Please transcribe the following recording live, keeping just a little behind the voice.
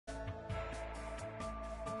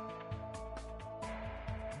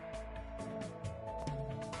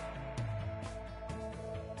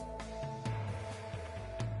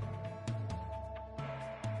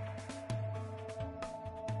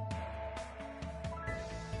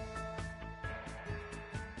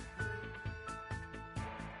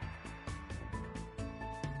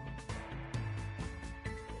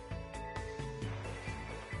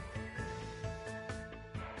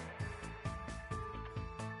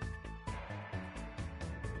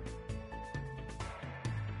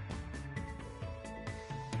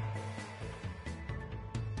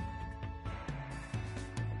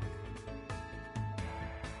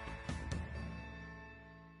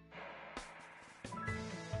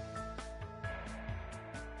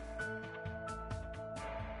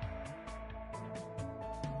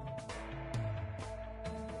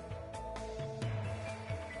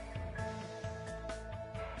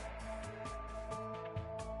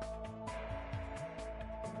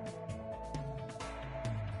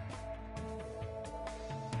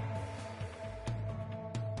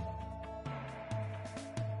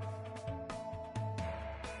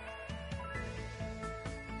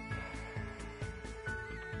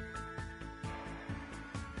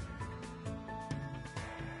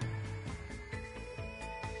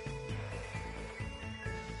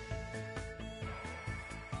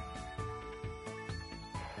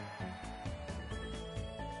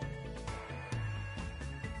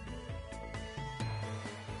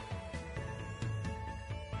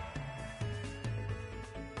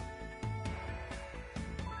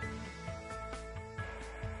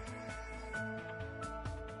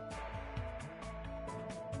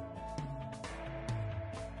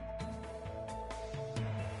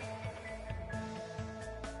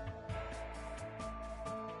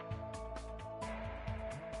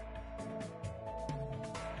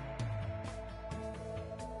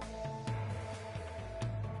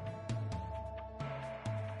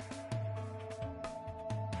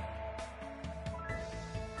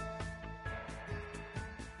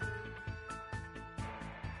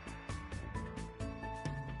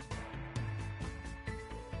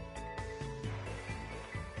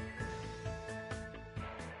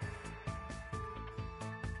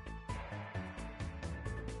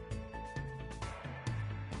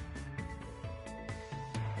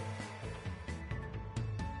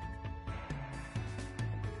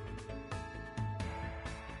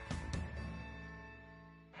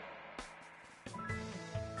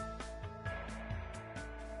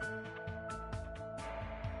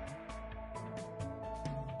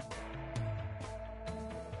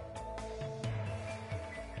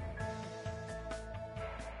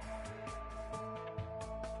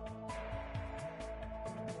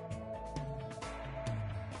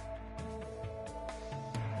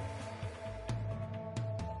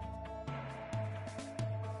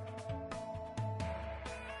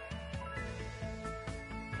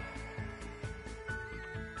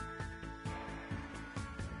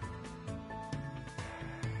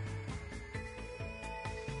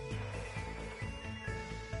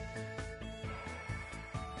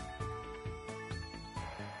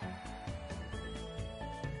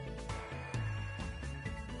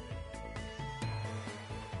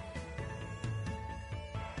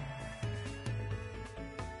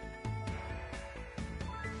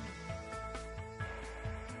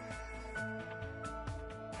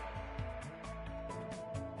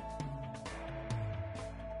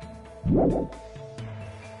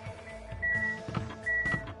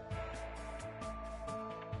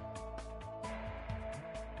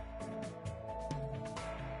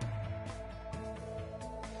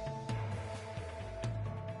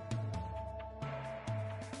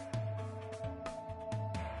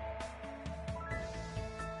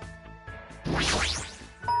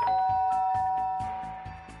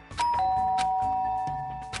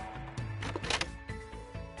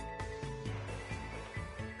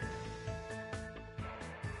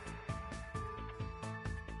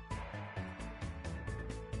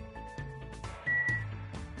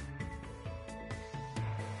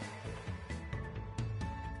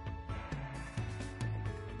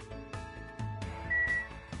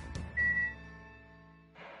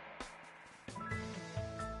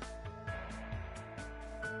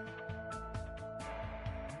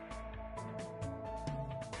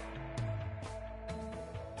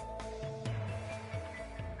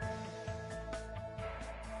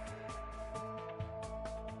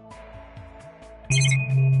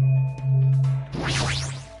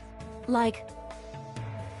Like...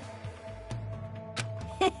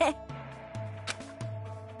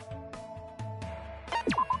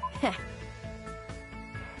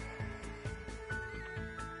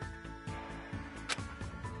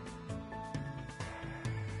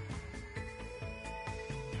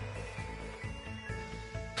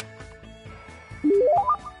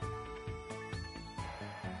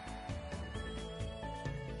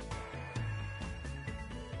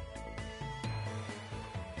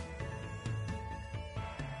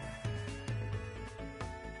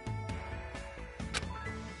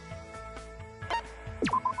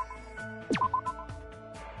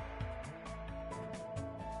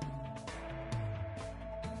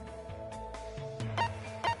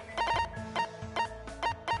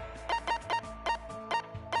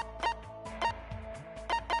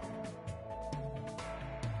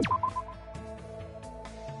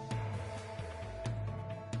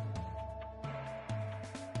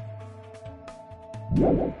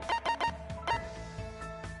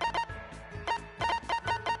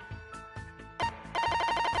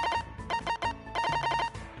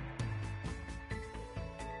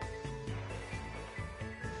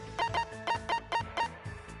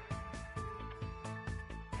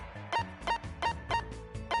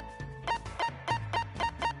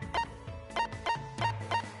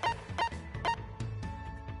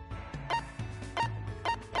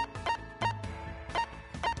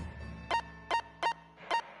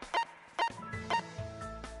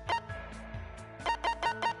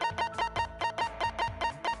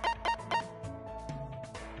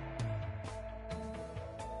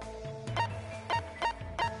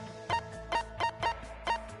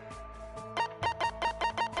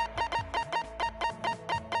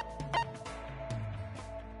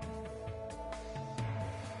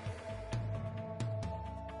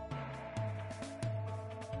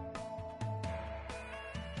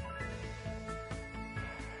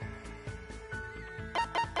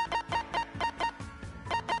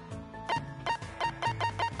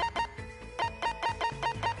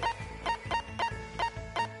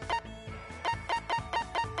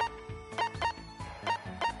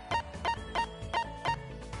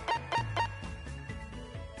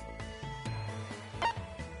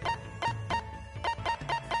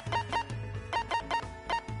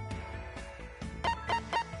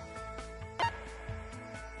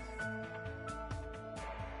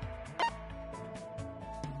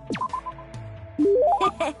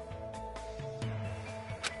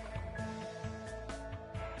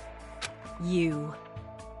 You.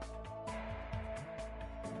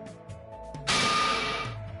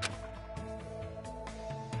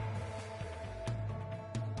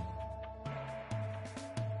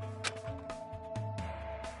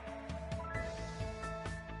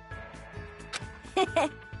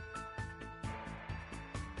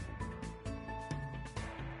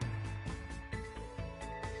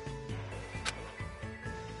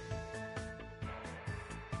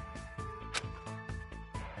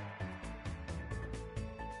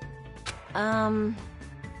 Um...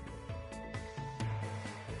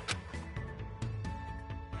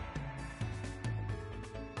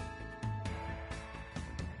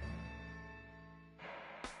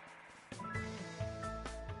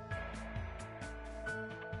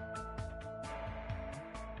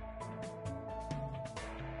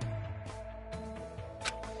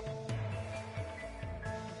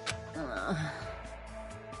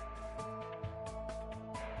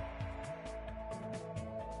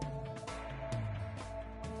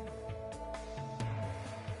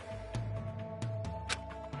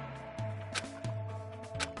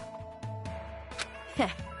 Heh.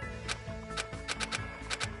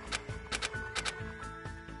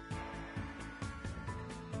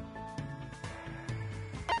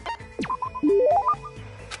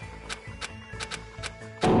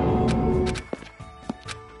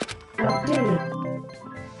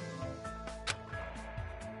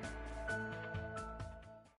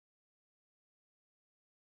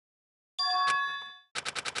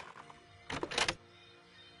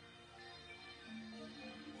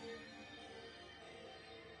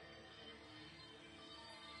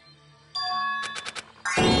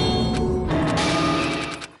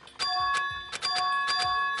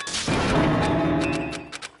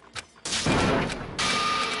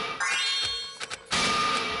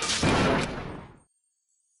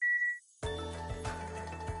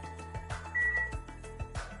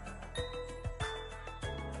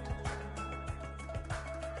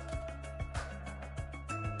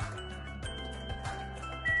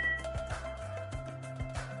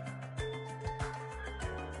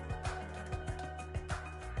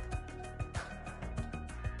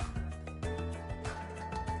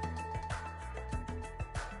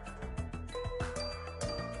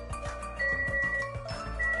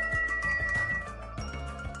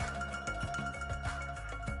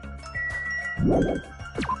 What?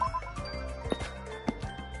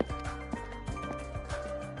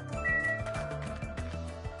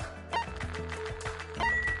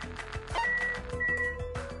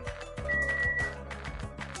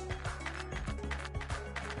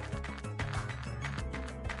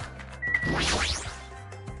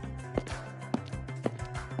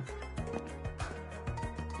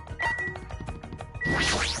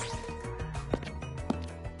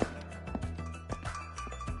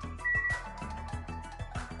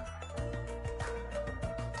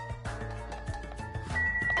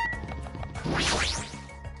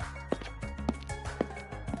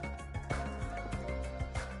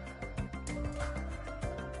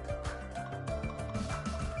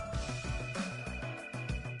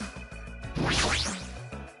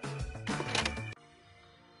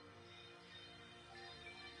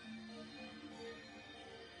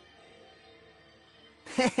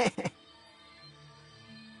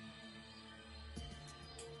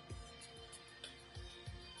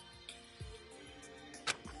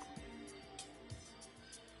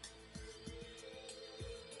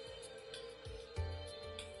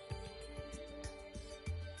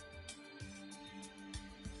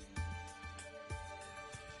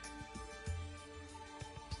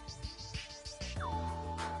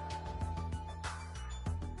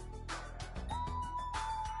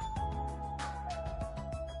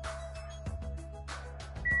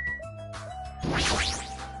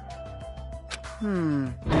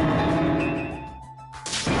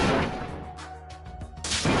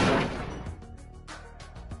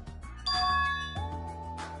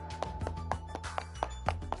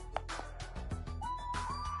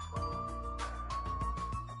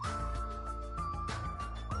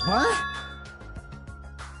 Huh?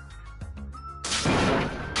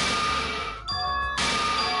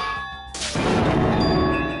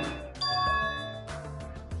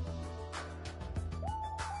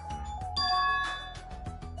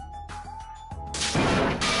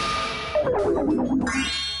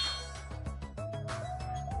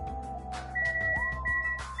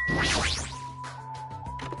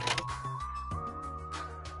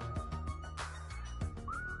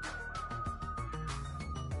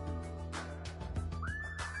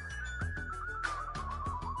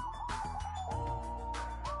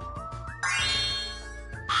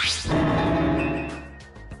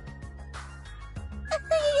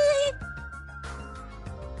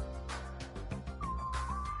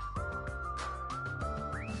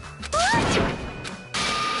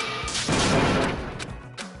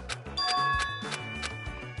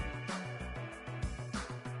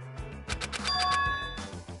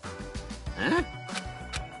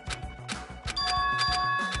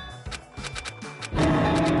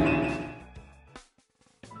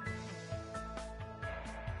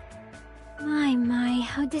 My,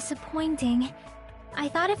 how disappointing. I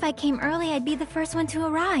thought if I came early, I'd be the first one to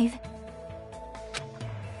arrive.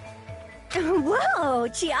 Whoa,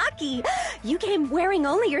 Chiaki! You came wearing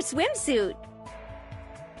only your swimsuit.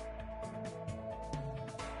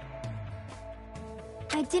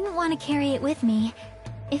 I didn't want to carry it with me.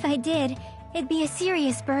 If I did, it'd be a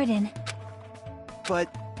serious burden.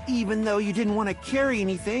 But even though you didn't want to carry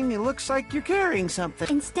anything, it looks like you're carrying something.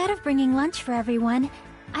 Instead of bringing lunch for everyone,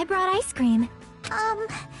 I brought ice cream.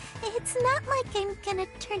 It's not like I'm gonna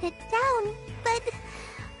turn it down, but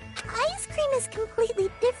ice cream is completely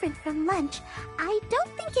different from lunch. I don't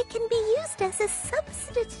think it can be used as a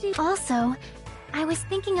substitute. Also, I was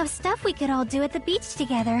thinking of stuff we could all do at the beach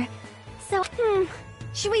together. So,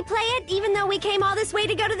 Should we play it even though we came all this way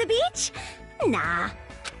to go to the beach? Nah.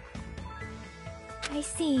 I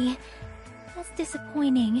see. That's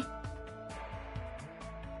disappointing.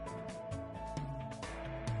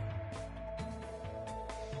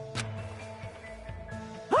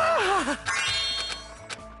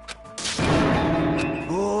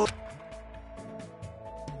 Oh.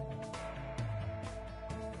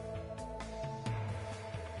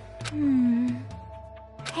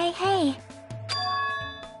 Hey.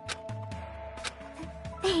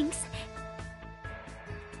 Thanks.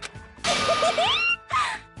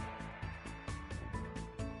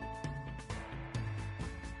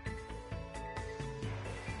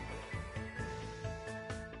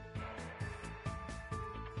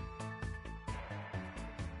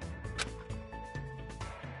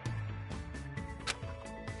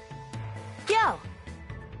 Yo!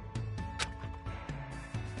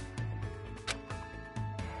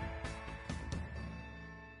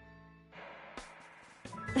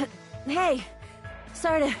 Hey,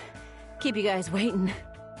 sorry to keep you guys waiting.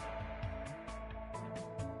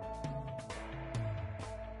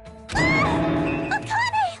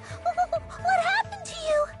 Akane! What happened to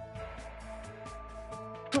you?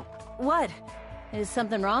 What? Is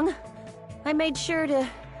something wrong? I made sure to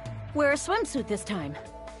wear a swimsuit this time.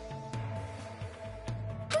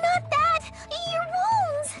 Not that! Your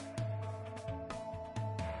wounds!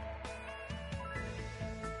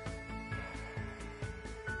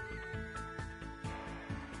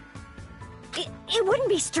 It wouldn't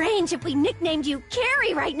be strange if we nicknamed you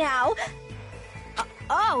Carrie right now!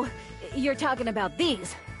 Oh, you're talking about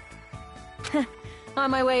these. On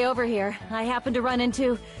my way over here, I happened to run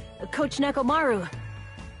into Coach Nekomaru.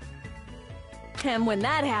 And when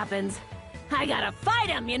that happens, I gotta fight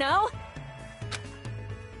him, you know?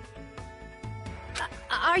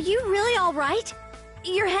 Are you really all right?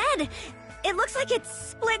 Your head, it looks like it's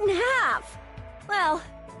split in half. Well,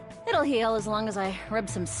 it'll heal as long as I rub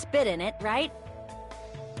some spit in it, right?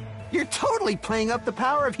 You're totally playing up the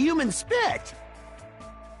power of human spit!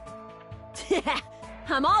 Yeah,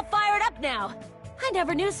 I'm all fired up now. I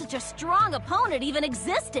never knew such a strong opponent even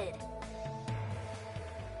existed.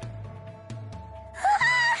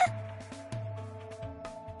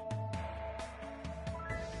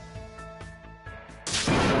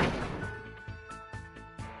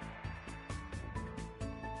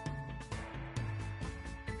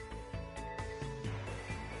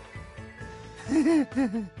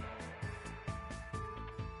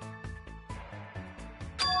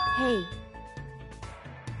 Hey.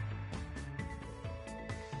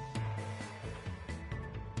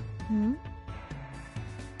 Hmm?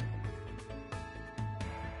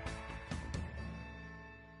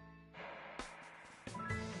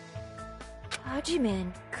 Hajime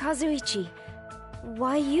and Kazuichi,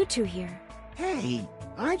 why you two here? Hey,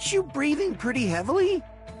 aren't you breathing pretty heavily?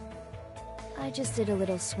 I just did a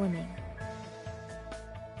little swimming.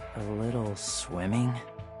 A little swimming?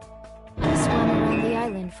 I swam around the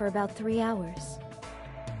island for about 3 hours.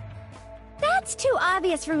 That's too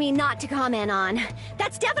obvious for me not to comment on.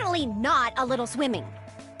 That's definitely not a little swimming.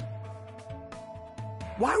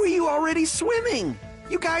 Why were you already swimming?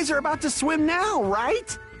 You guys are about to swim now,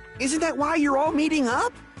 right? Isn't that why you're all meeting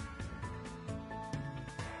up?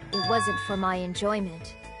 It wasn't for my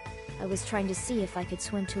enjoyment. I was trying to see if I could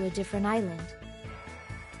swim to a different island.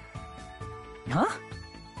 Huh?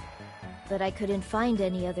 But I couldn't find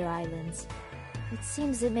any other islands. It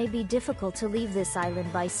seems it may be difficult to leave this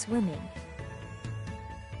island by swimming.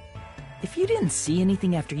 If you didn't see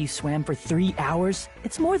anything after you swam for 3 hours,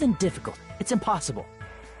 it's more than difficult. It's impossible.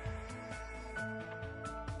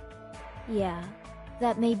 Yeah,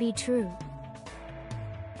 that may be true.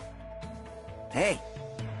 Hey.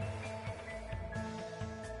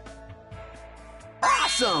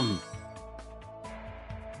 Awesome!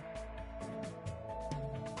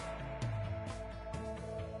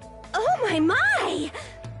 Oh my!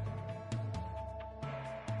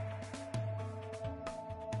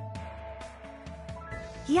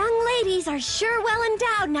 Young ladies are sure well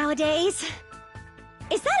endowed nowadays.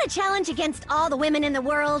 Is that a challenge against all the women in the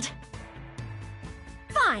world?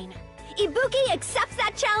 Fine. Ibuki accepts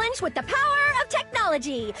that challenge with the power of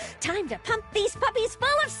technology. Time to pump these puppies full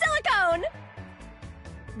of silicone!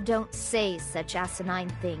 Don't say such asinine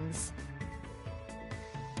things.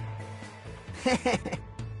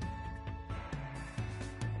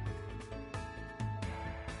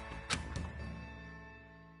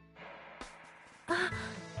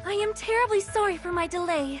 I am terribly sorry for my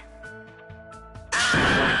delay.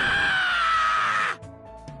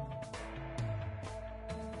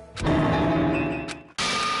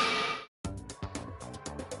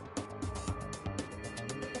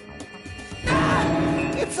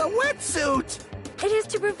 It's a wetsuit! It is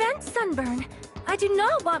to prevent sunburn. I do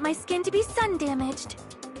not want my skin to be sun damaged.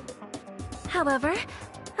 However,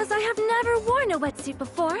 as I have never worn a wetsuit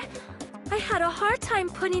before, I had a hard time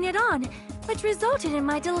putting it on, which resulted in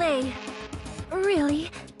my delay. Really,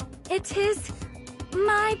 it is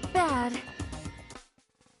my bad.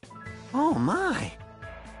 Oh my.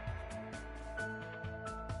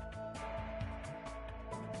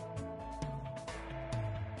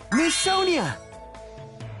 Miss Sonia!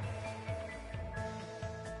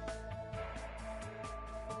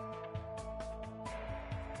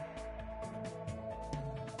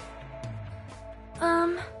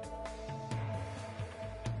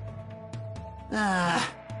 Ah.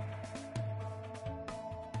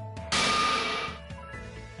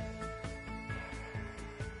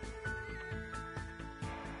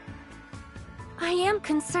 I am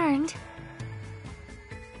concerned.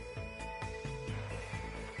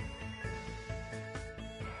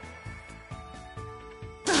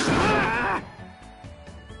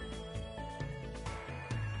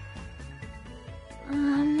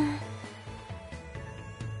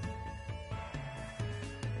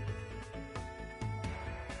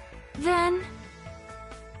 Then...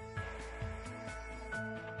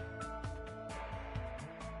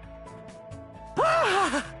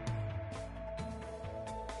 Ah!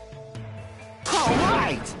 All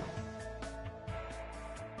right!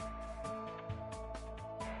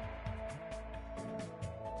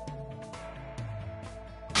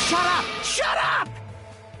 Shut up! Shut up!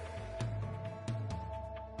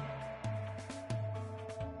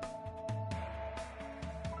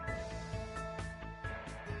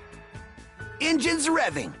 Engines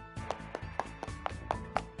revving.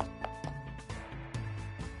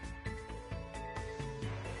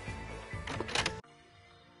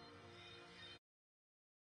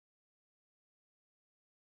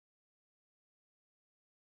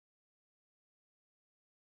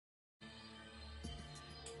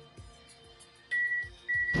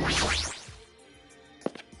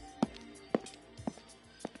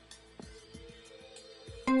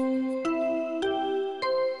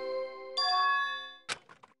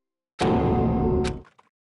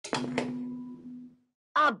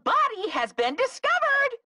 A body has been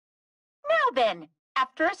discovered! Now then,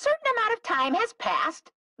 after a certain amount of time has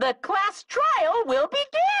passed, the class trial will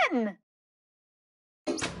begin!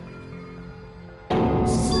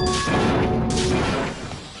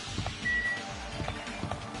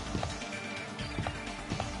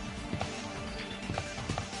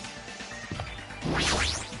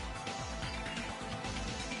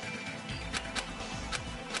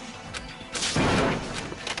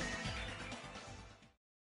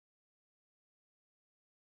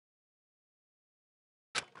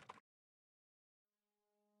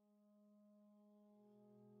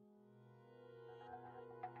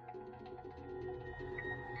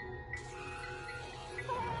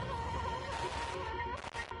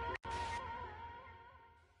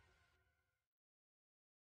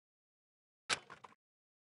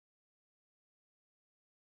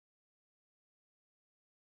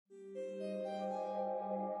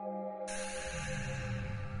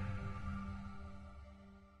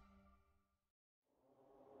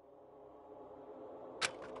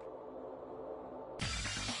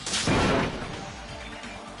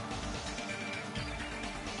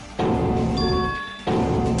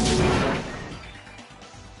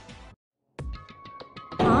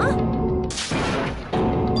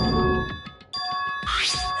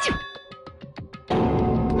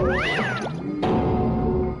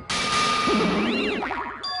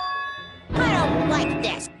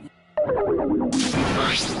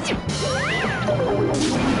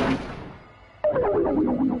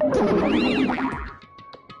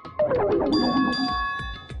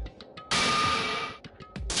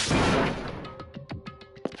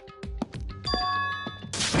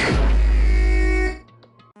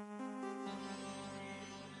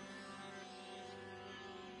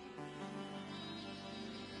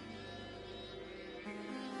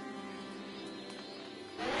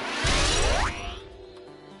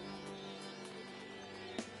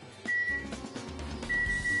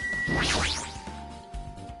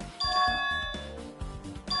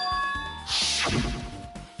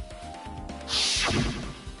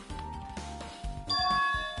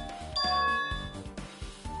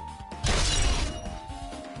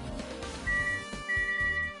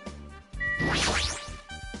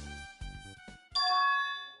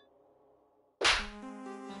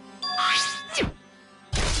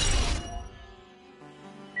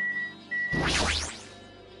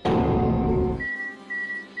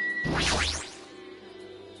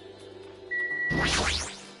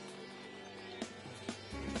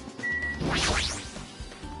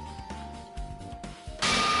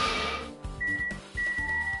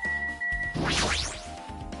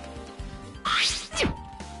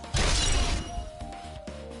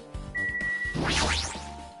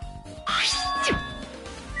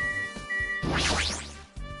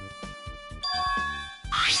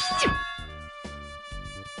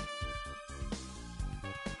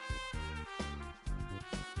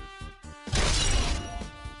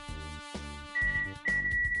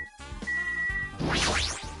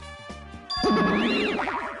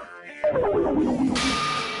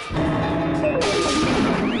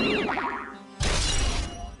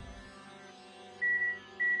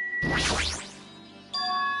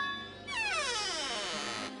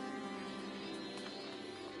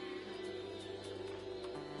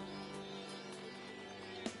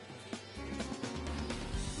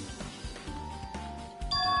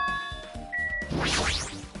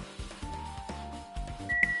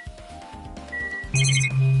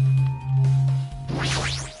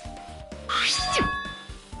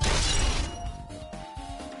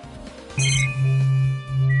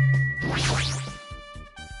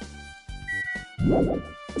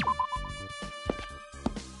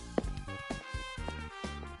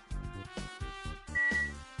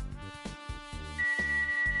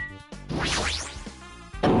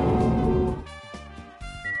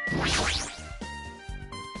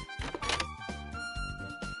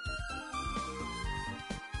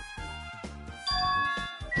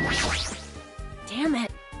 Damn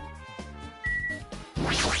it.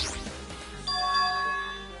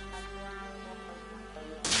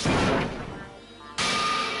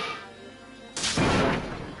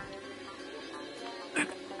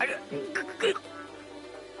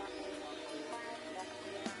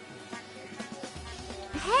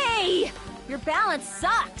 Hey! Your balance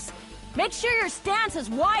sucks! Make sure your stance is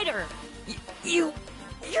wider! You're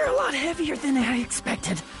a lot heavier than I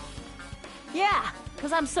expected. Yeah,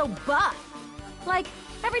 because I'm so buff. Like,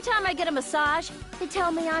 every time I get a massage, they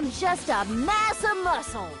tell me I'm just a mass of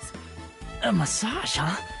muscles. A massage,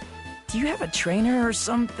 huh? Do you have a trainer or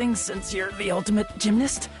something since you're the ultimate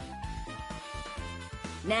gymnast?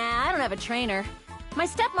 Nah, I don't have a trainer. My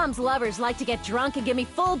stepmom's lovers like to get drunk and give me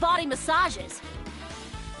full-body massages.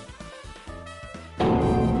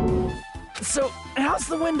 So, how's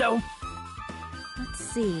the window? Let's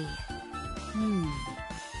see.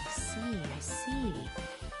 I see.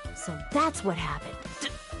 So that's what happened.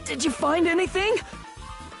 Did you find anything?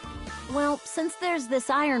 Well, since there's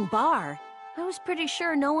this iron bar, I was pretty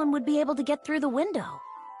sure no one would be able to get through the window.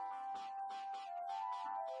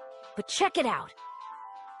 But check it out.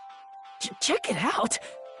 Check it out?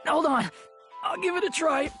 Hold on. I'll give it a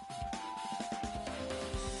try.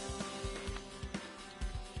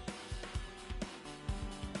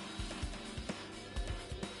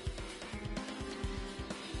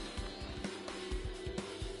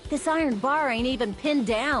 This iron bar ain't even pinned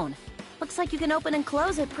down. Looks like you can open and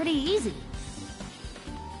close it pretty easy.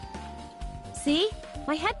 See?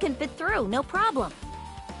 My head can fit through, no problem.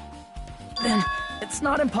 Then, it's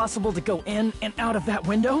not impossible to go in and out of that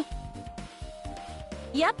window?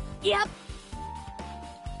 Yep.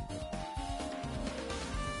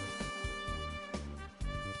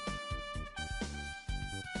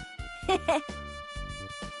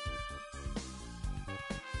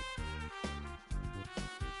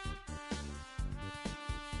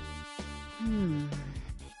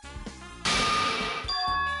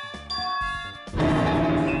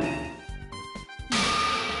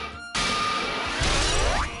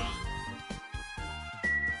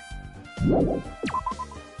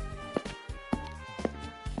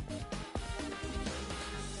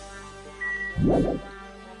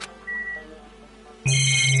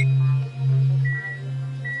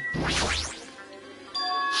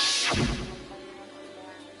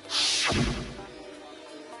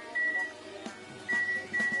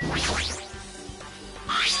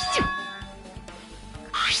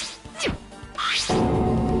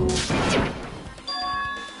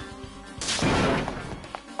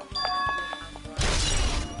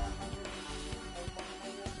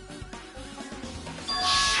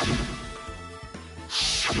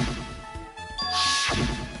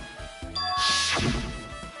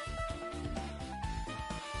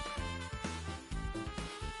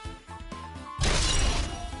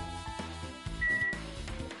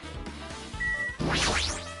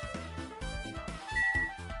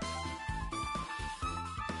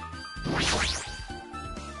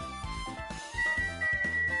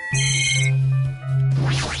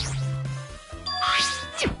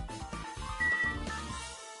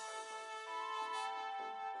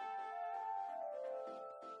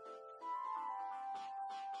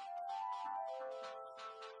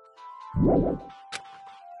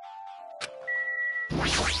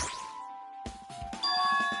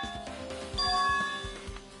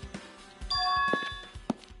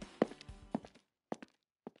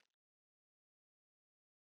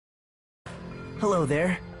 Hello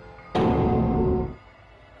there.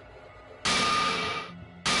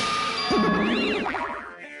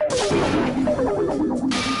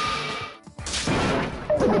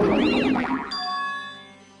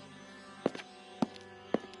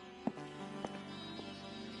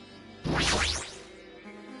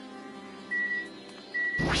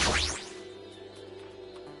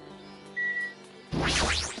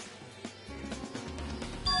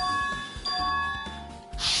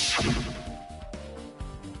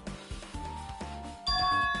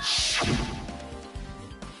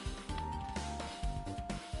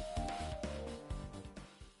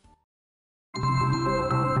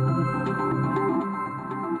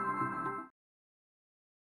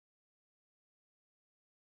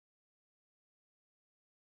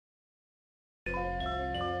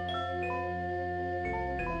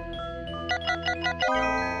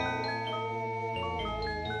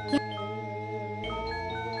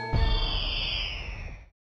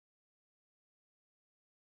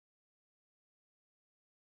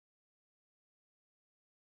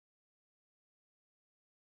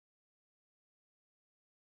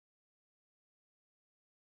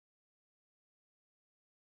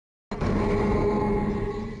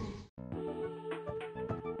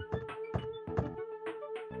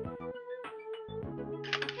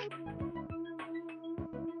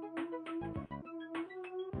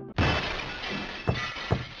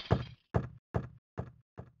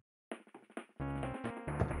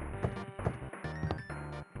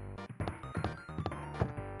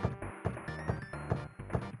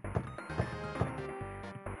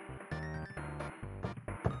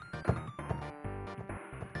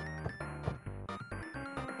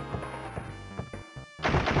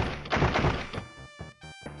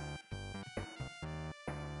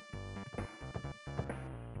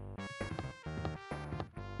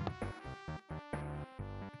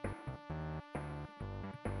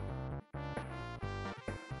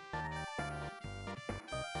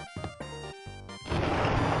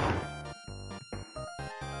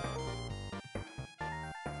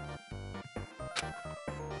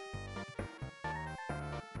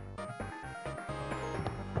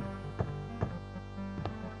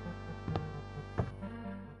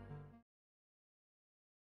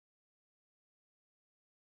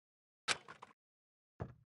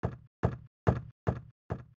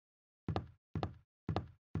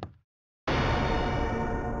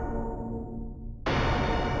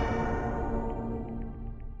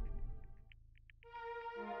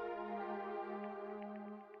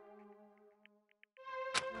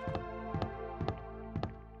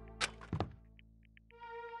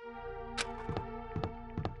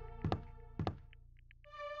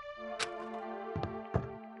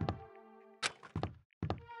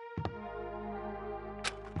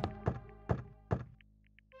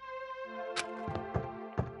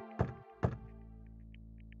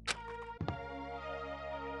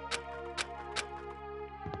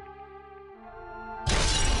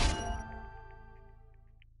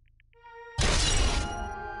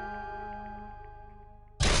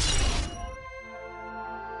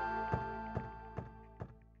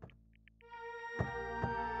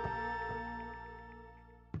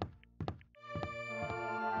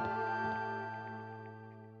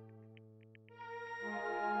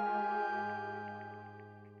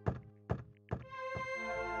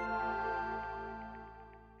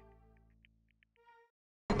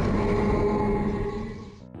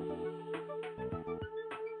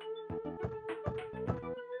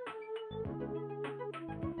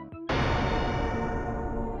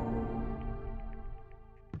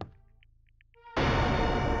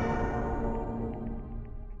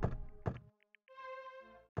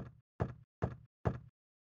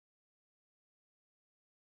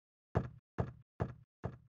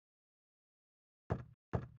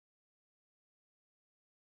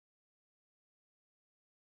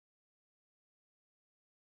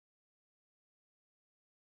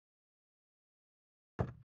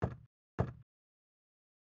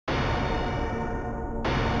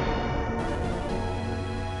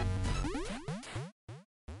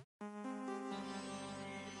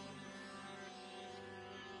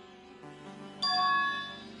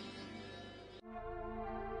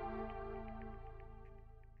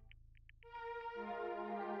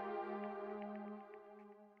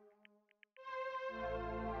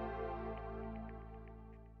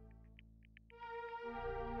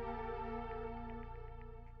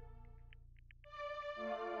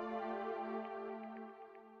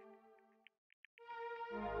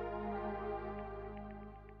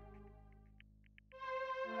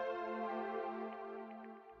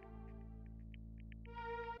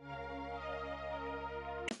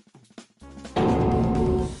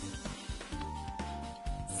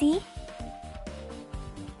 see?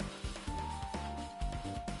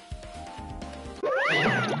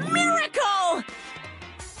 Miracle!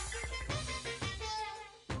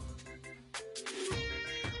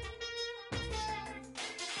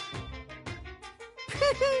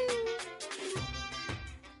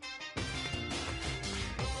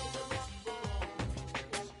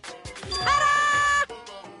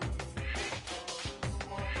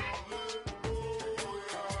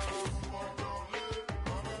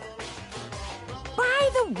 By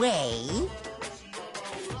the way...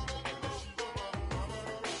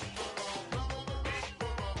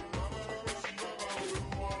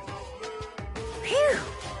 Phew!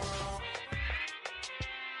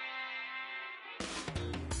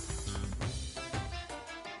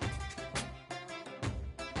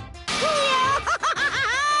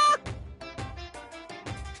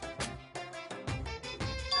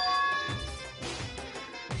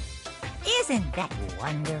 Isn't that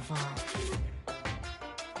wonderful?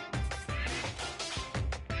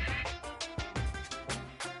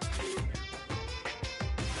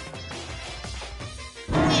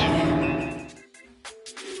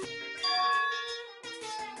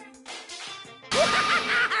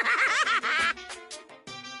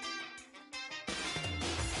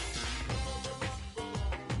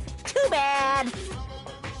 Too bad.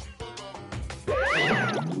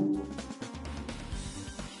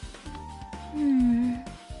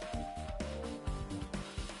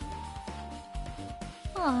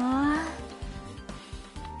 Aww.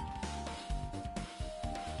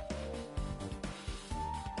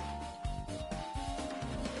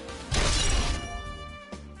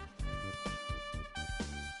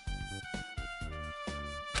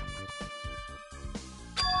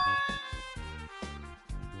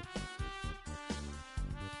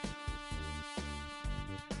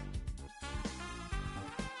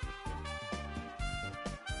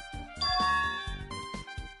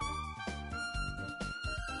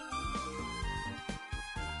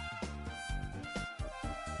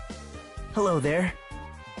 Hello there.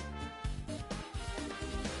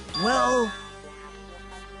 Well...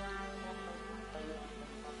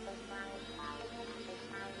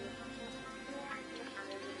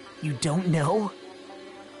 You don't know?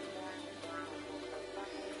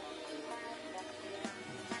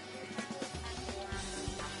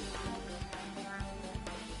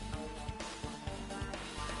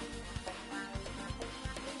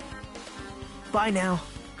 Bye now.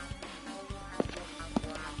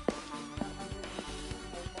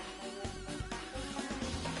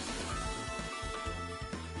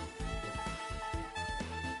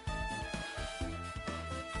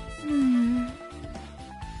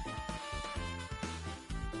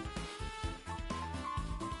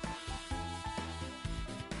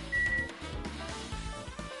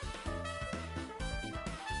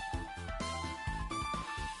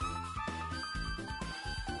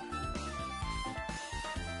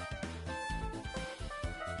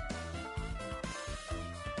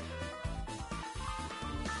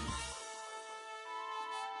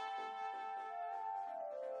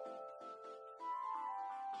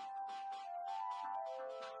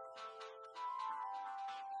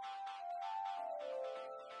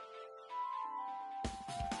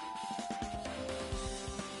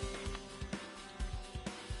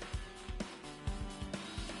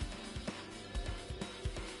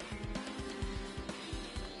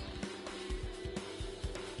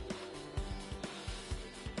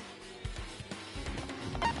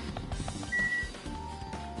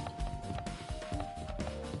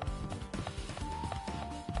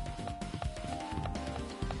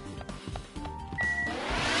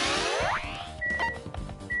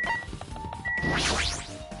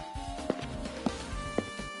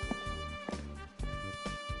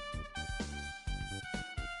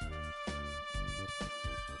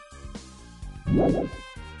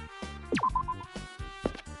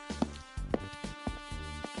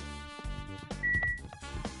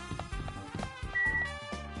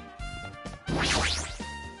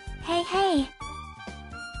 Hey, hey.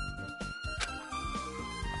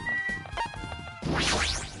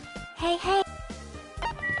 Hey, hey.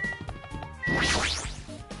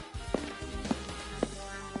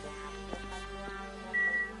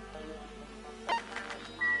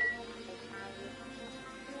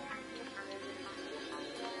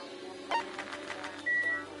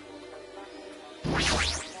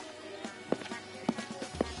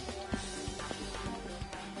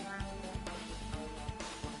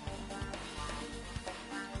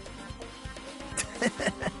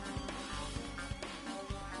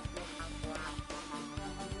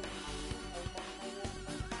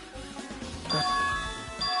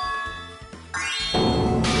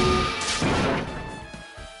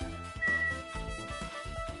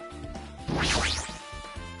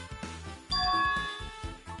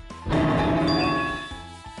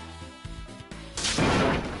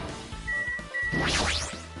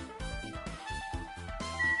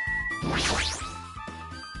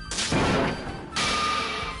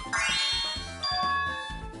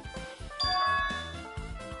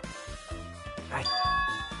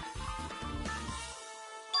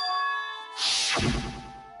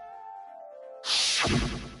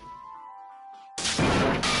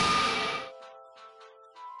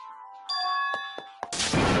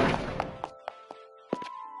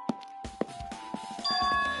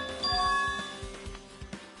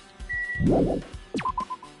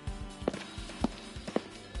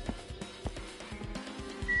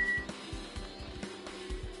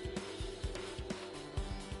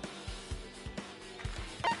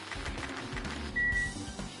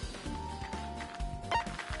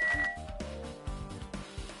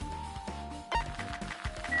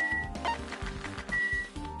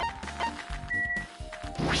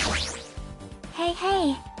 Hey,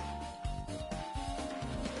 hey.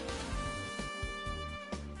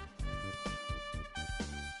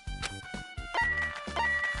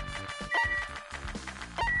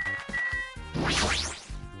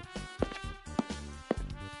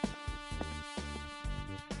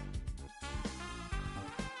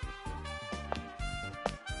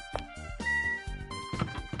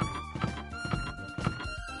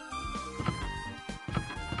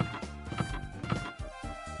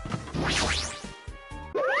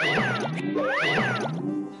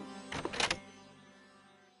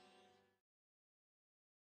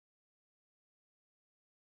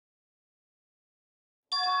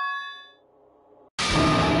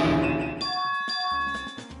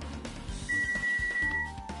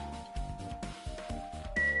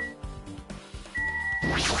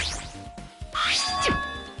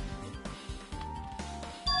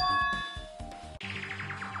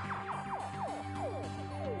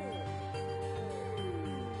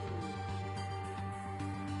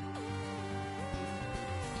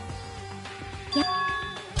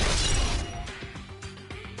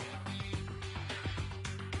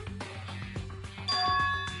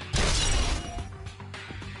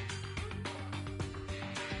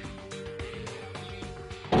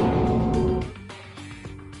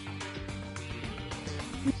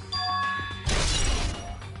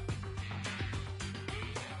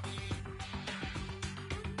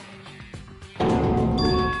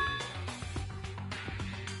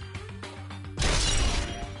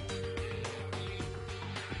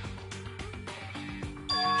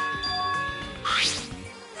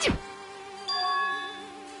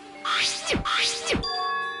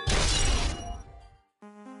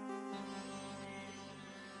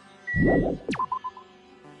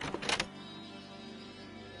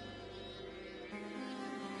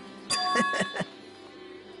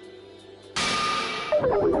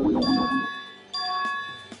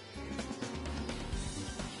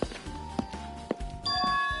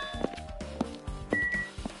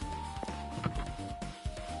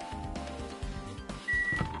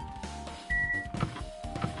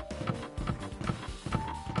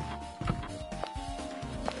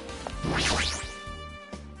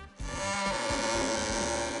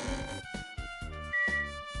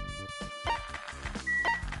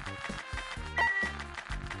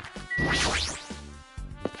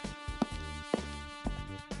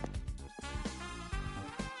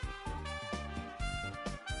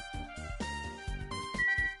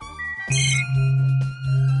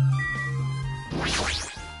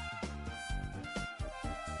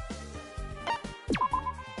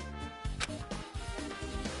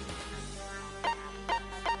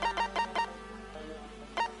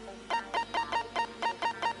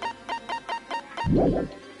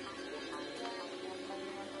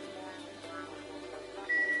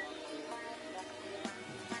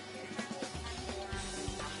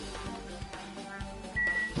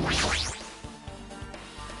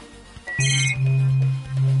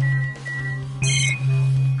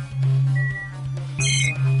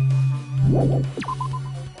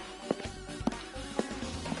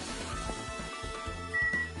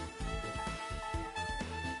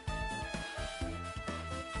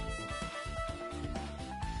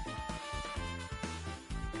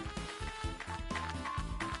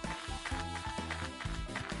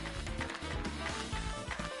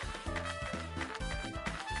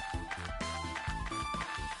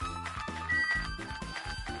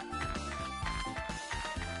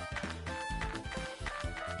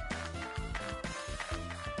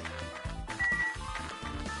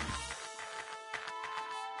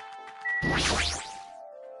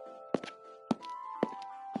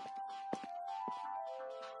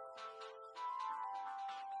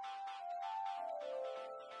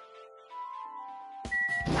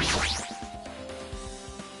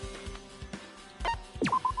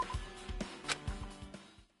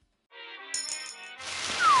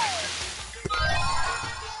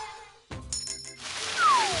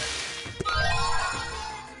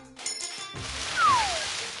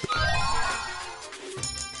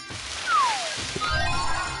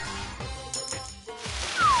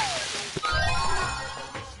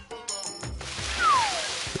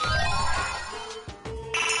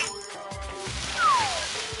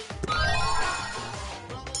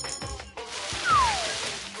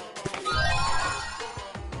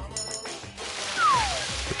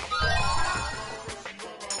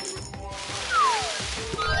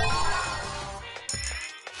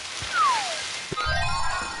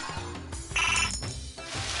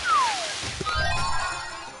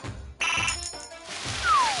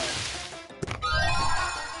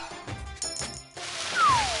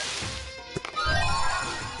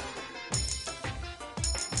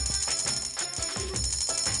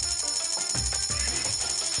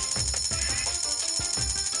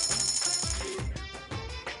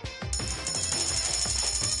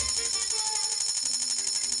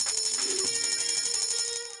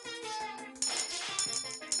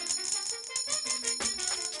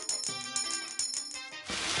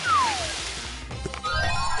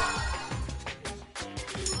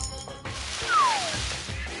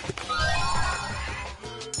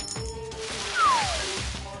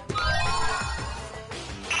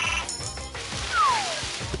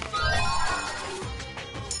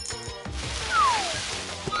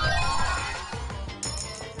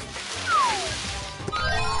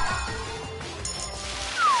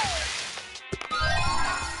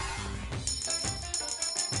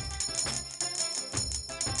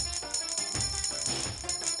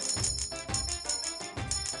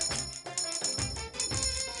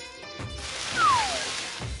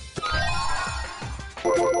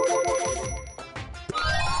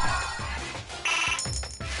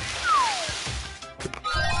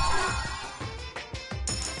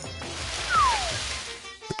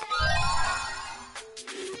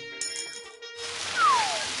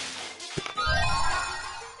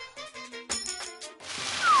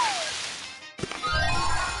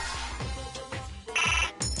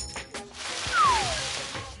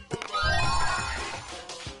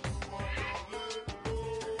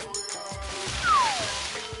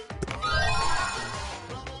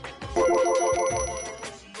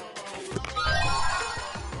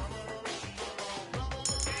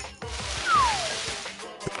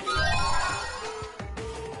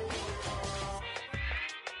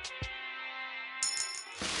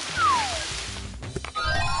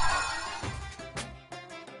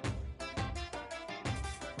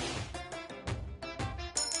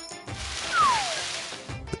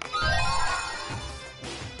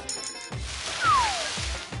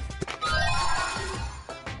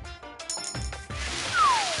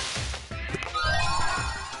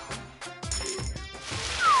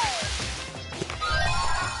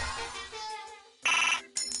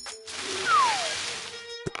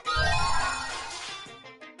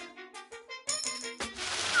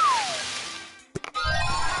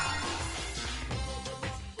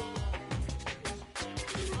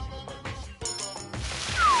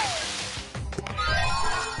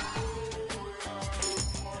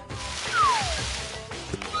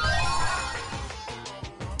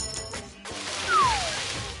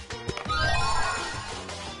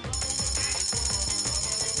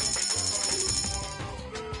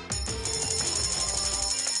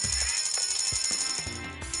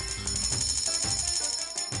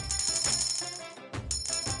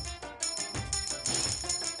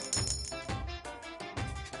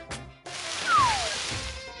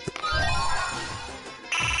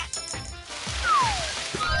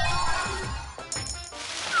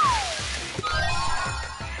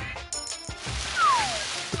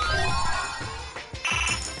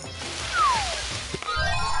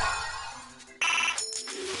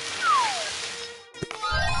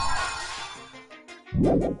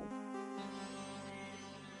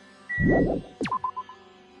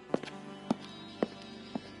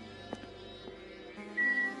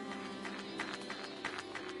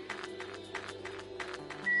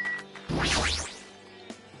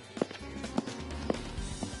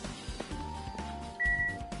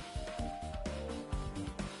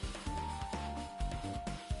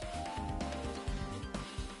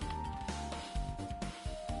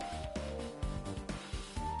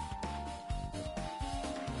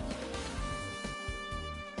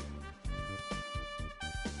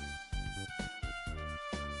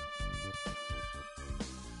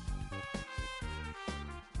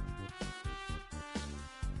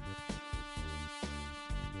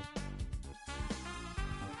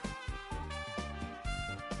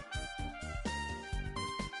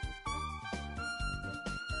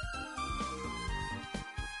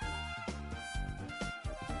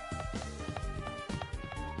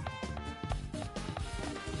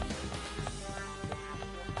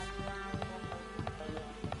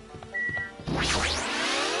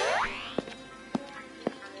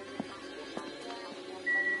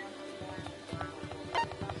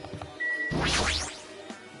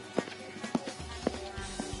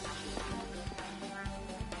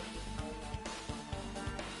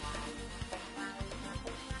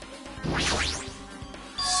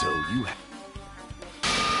 So you ha-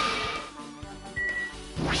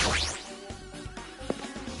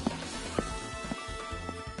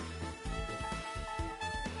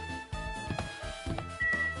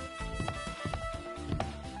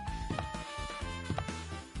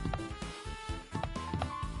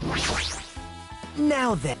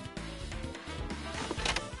 Now then.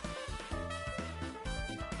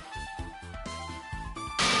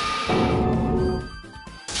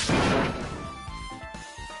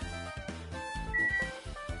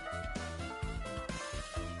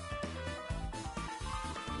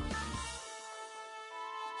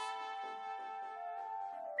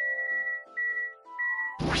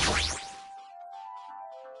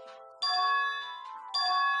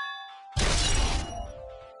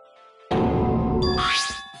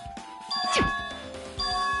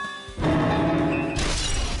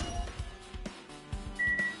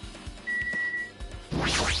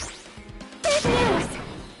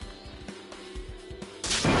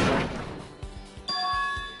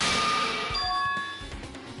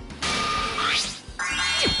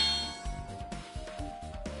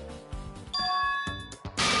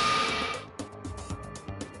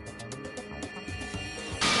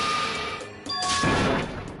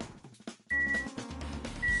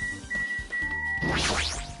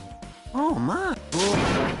 Oh my.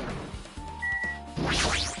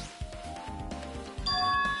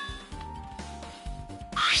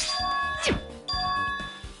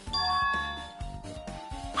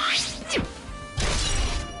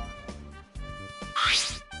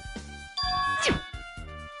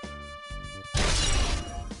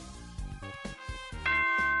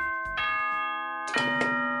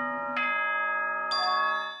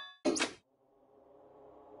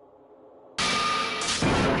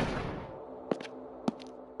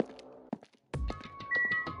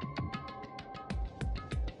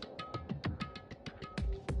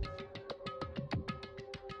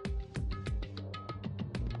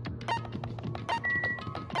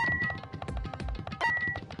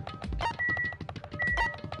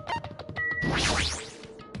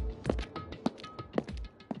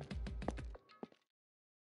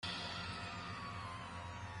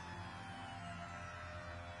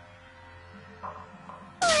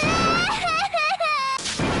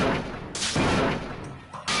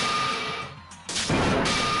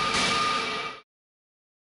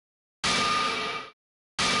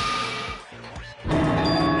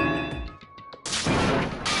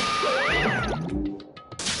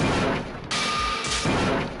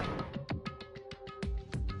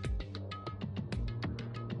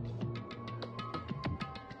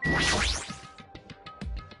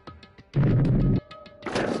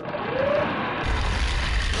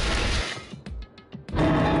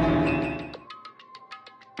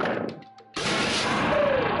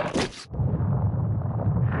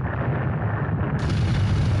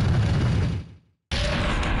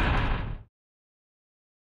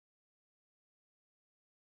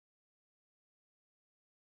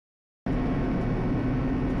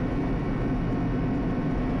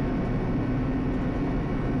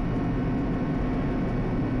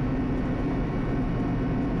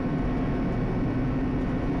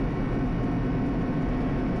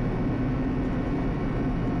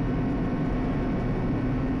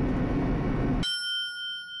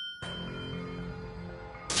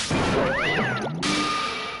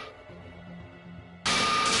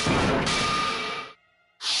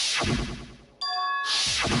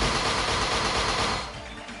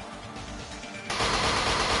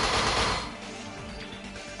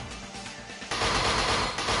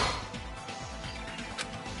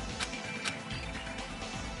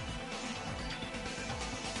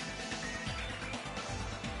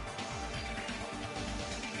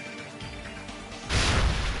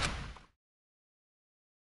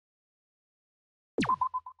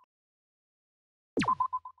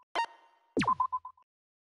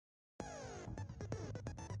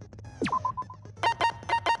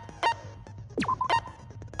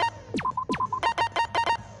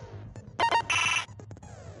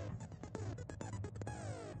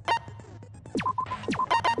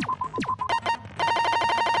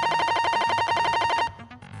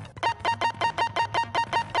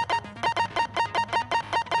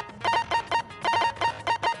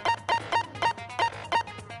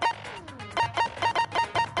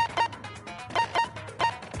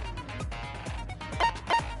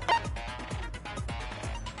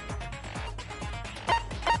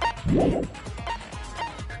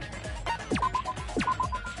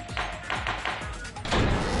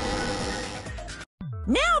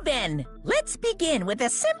 Now then, let's begin with a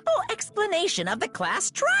simple explanation of the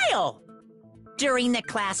class trial. During the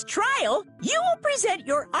class trial, you will present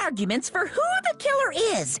your arguments for who the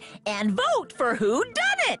killer is and vote for who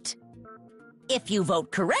done it. If you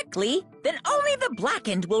vote correctly, then only the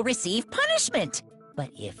blackened will receive punishment. But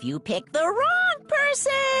if you pick the wrong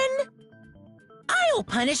person, I'll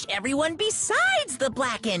punish everyone besides the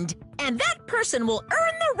blackened, and that person will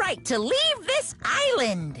earn the right to leave this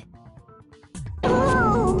island.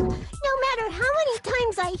 Oh, no matter how many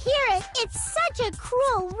times I hear it, it's such a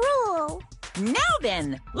cruel rule. Now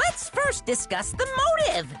then, let's first discuss the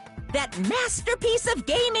motive. That masterpiece of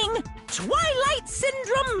gaming, Twilight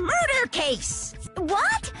Syndrome murder case.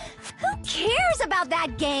 What? Who cares about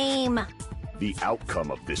that game? The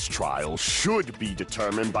outcome of this trial should be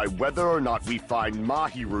determined by whether or not we find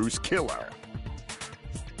Mahiru's killer.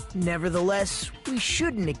 Nevertheless, we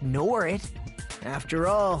shouldn't ignore it. After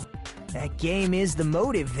all, that game is the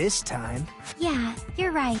motive this time. Yeah,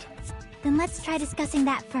 you're right. Then let's try discussing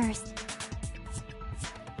that first.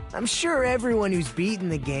 I'm sure everyone who's beaten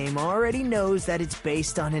the game already knows that it's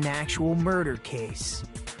based on an actual murder case.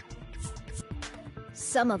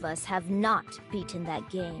 Some of us have not beaten that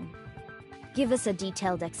game. Give us a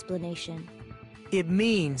detailed explanation. It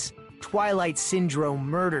means Twilight Syndrome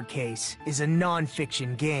Murder Case is a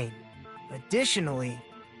non-fiction game. Additionally,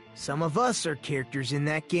 some of us are characters in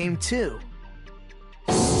that game too.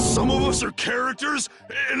 Some of us are characters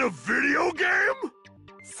in a video game?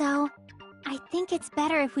 So, I think it's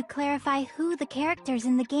better if we clarify who the characters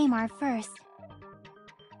in the game are first.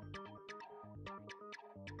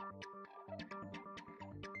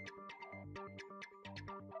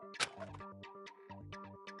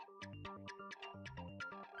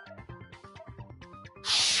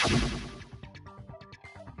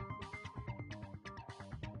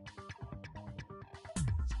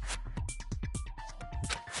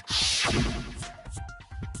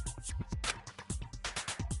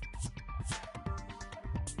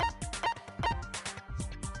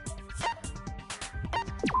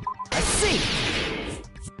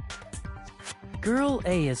 Girl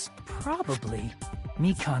A is probably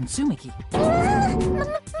Mikan Tsumiki.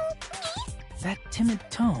 That timid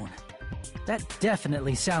tone. That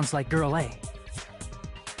definitely sounds like Girl A.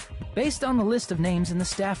 Based on the list of names in the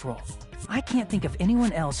staff roll, I can't think of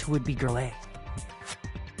anyone else who would be Girl A.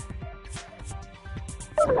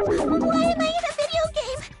 Why am I in a video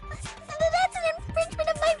game? That's an infringement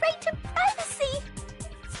of my right to privacy!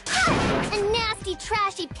 Ha! A nasty,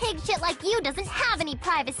 trashy pig shit like you doesn't have any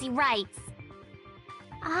privacy rights!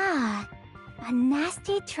 Ah, a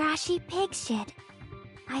nasty, trashy pig shit.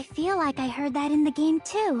 I feel like I heard that in the game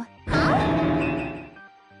too. Huh?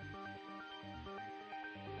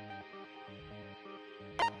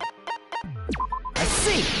 I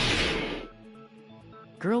see!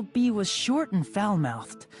 Girl B was short and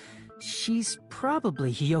foul-mouthed. She's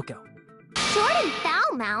probably Hiyoko. Short and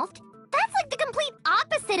foul-mouthed? That's like the complete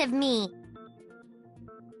opposite of me!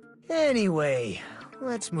 Anyway,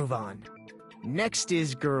 let's move on. Next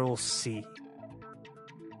is Girl C.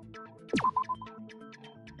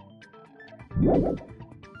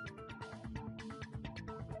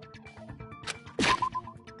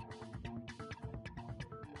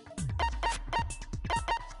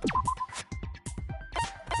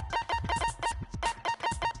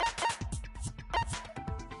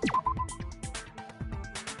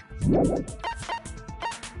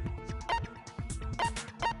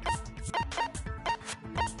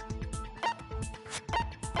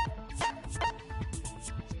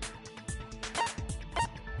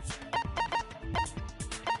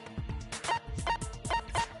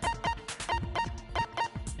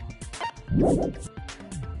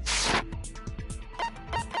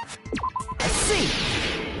 I see!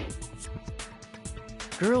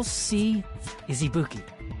 Girl C is Ibuki.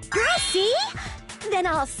 Girl, see? Then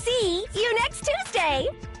I'll see you next Tuesday!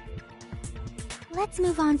 Let's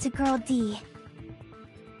move on to Girl D.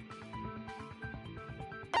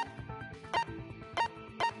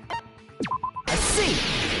 I see!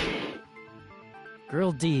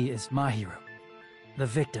 Girl D is Mahiru, the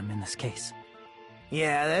victim in this case.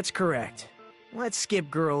 Yeah, that's correct. Let's skip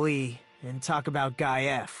Girl E and talk about Guy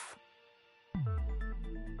F.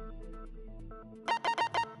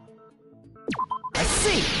 I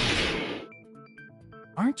see!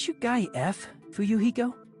 Aren't you Guy F,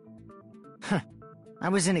 Fuyuhiko? I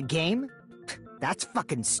was in a game? That's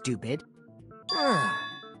fucking stupid.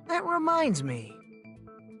 That reminds me.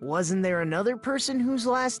 Wasn't there another person whose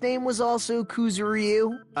last name was also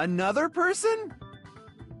Kuzuryu? Another person?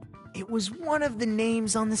 It was one of the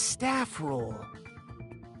names on the staff roll.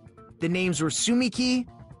 The names were Sumiki,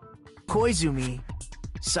 Koizumi,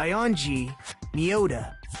 Sayonji,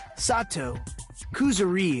 Miyoda, Sato,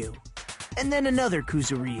 Kuzuryu, and then another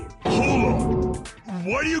Kuzuryu. Hold on!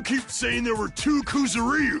 Why do you keep saying there were two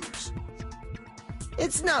Kuzuryus?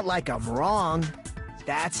 It's not like I'm wrong.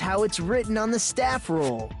 That's how it's written on the staff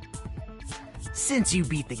roll. Since you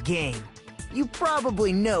beat the game, you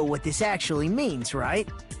probably know what this actually means, right?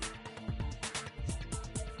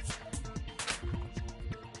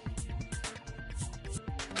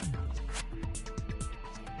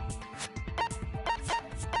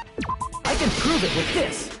 I can prove it with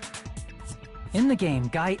this! In the game,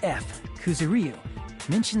 Guy F, Kuzuryu,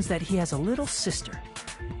 mentions that he has a little sister.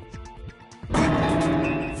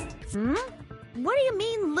 What do you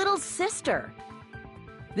mean, little sister?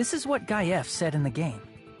 This is what Guy F said in the game.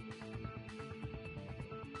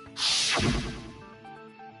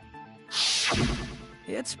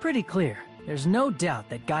 It's pretty clear. There's no doubt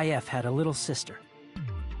that Guy F had a little sister.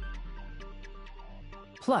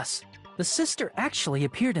 Plus, the sister actually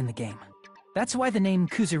appeared in the game. That's why the name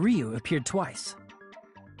Kuzuryu appeared twice.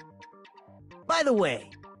 By the way,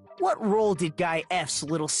 what role did Guy F's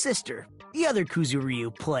little sister, the other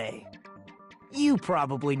Kuzuryu, play? You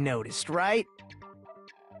probably noticed, right?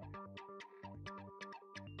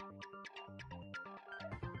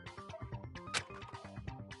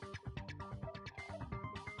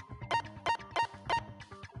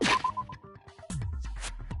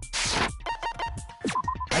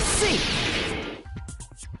 I see!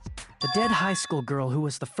 The dead high school girl who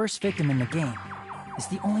was the first victim in the game is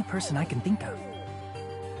the only person I can think of.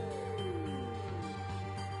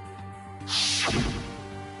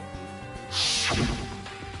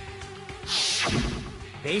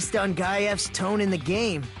 Based on Guy F's tone in the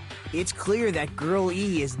game, it's clear that Girl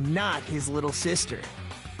E is not his little sister.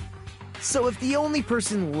 So if the only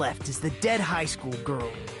person left is the dead high school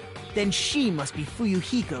girl, then she must be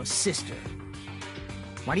Fuyuhiko's sister.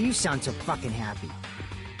 Why do you sound so fucking happy?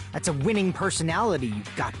 That's a winning personality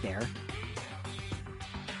you've got there.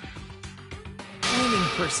 Winning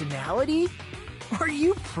personality? Are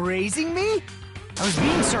you praising me? I was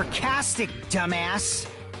being sarcastic, dumbass.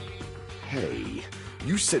 Hey,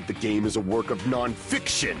 you said the game is a work of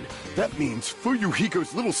non-fiction. That means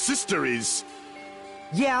Fuyuhiko's little sister is...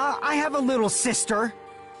 Yeah, I have a little sister.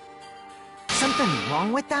 Something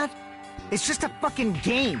wrong with that? It's just a fucking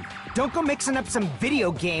game. Don't go mixing up some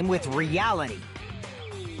video game with reality.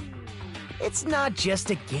 It's not just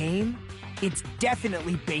a game. It's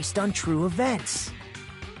definitely based on true events.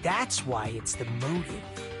 That's why it's the motive.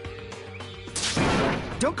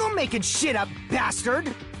 Don't go making shit up,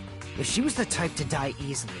 bastard! If she was the type to die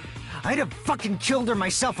easily, I'd have fucking killed her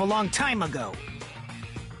myself a long time ago.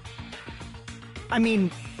 I mean,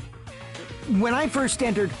 when I first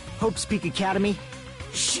entered Hope's Peak Academy,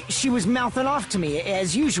 she was mouthing off to me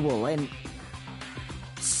as usual and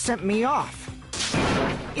sent me off.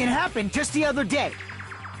 It happened just the other day.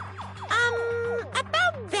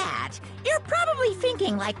 About that, you're probably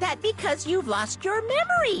thinking like that because you've lost your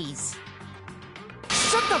memories.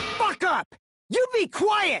 Shut the fuck up! You be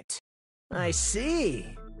quiet! I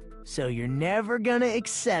see. So you're never gonna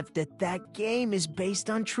accept that that game is based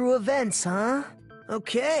on true events, huh?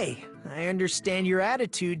 Okay, I understand your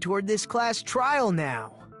attitude toward this class trial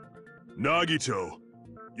now. Nagito,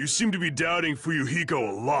 you seem to be doubting Fuyuhiko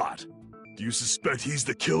a lot. Do you suspect he's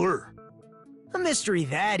the killer? A mystery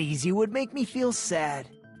that easy would make me feel sad.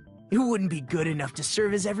 It wouldn't be good enough to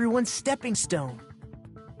serve as everyone's stepping stone.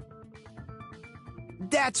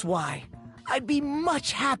 That's why I'd be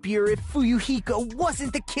much happier if Fuyuhiko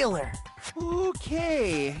wasn't the killer.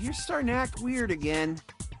 Okay, you're starting to act weird again.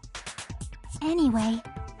 Anyway,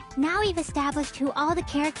 now we've established who all the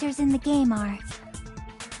characters in the game are.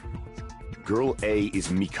 Girl A is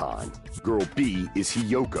Mikan. Girl B is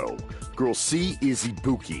Hiyoko. Girl C is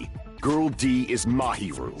Ibuki. Girl D is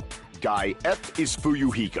Mahiru. Guy F is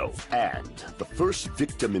Fuyuhiko. And the first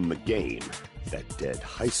victim in the game, that dead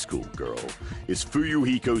high school girl, is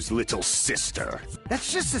Fuyuhiko's little sister.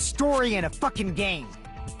 That's just a story in a fucking game.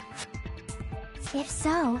 If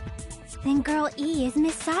so, then Girl E is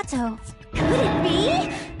Miss Sato. Could it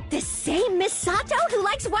be? The same Miss Sato who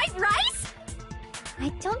likes white rice? I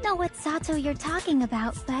don't know what Sato you're talking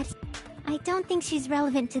about, but I don't think she's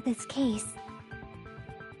relevant to this case.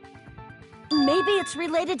 Maybe it's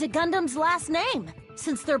related to Gundam's last name,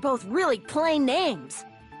 since they're both really plain names.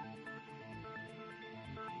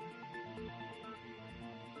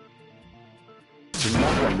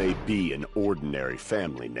 Tanaka may be an ordinary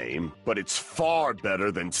family name, but it's far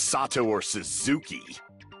better than Sato or Suzuki.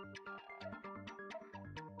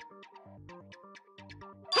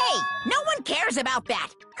 Hey, no one cares about that.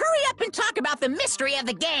 Hurry up and talk about the mystery of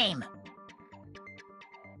the game.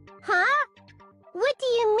 Huh? What do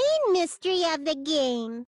you mean, mystery of the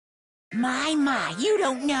game? My, you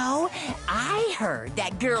don't know? I heard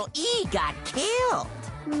that Girl E got killed.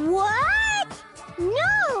 What?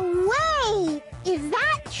 No way! Is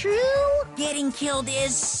that true? Getting killed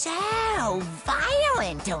is so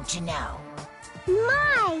violent, don't you know?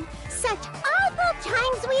 My, such awful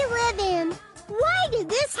times we live in. Why did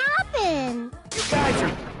this happen? You guys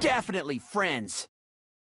are definitely friends.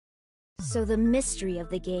 So the mystery of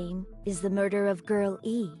the game is the murder of Girl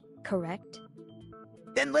E, correct?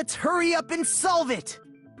 Then let's hurry up and solve it!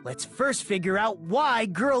 Let's first figure out why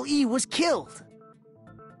Girl E was killed.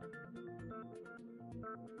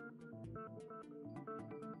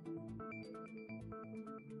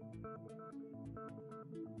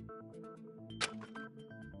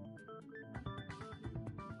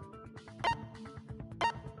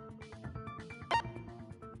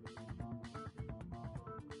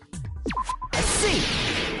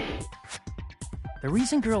 The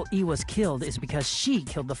reason Girl E was killed is because she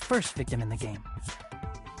killed the first victim in the game.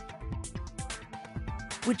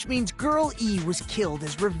 Which means Girl E was killed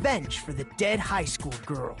as revenge for the dead high school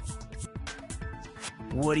girl.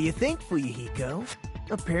 What do you think, Fuyuhiko?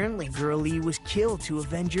 Apparently Girl E was killed to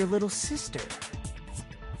avenge your little sister.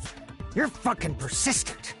 You're fucking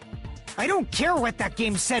persistent. I don't care what that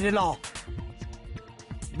game said at all.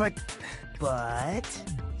 But...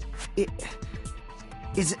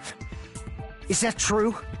 Is that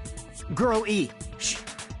true? Girl E,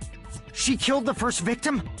 she killed the first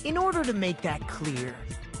victim? In order to make that clear,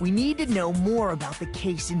 we need to know more about the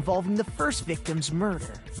case involving the first victim's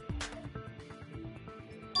murder.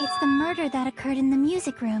 It's the murder that occurred in the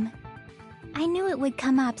music room. I knew it would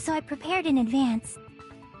come up, so I prepared in advance.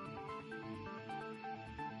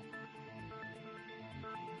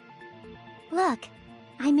 Look,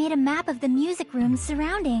 I made a map of the music room's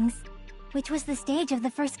surroundings, which was the stage of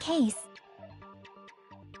the first case.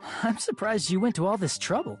 I'm surprised you went to all this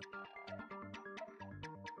trouble.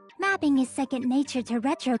 Mapping is second nature to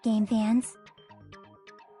retro game fans.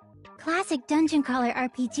 Classic dungeon crawler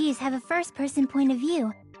RPGs have a first-person point of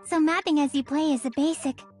view, so mapping as you play is a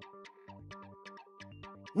basic.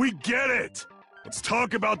 We get it! Let's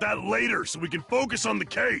talk about that later so we can focus on the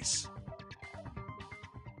case.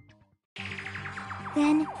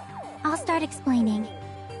 Then, I'll start explaining.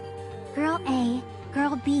 Girl A,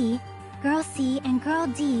 Girl B, Girl C, and Girl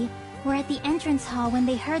D were at the entrance hall when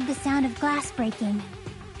they heard the sound of glass breaking.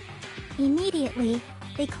 Immediately,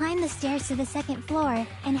 they climbed the stairs to the second floor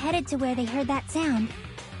and headed to where they heard that sound.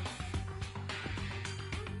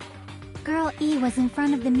 Girl E was in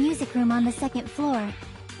front of the music room on the second floor,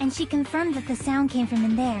 and she confirmed that the sound came from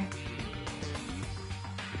in there.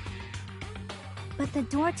 But the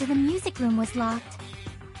door to the music room was locked.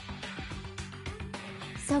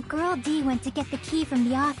 So Girl D went to get the key from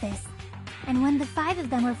the office, and when the 5 of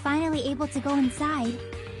them were finally able to go inside,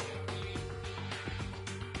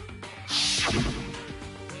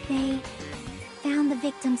 they found the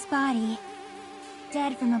victim's body,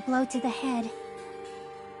 dead from a blow to the head.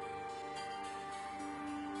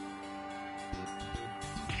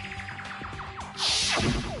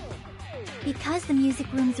 Because the music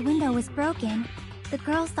room's window was broken, the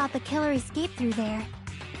girls thought the killer escaped through there.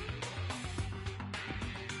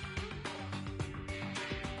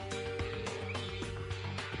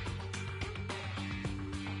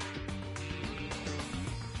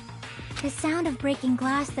 The sound of breaking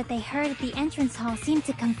glass that they heard at the entrance hall seemed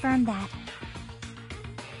to confirm that.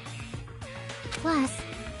 Plus,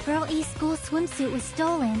 Girl E's school swimsuit was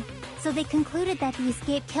stolen, so they concluded that the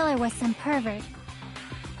escaped killer was some pervert.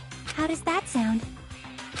 How does that sound?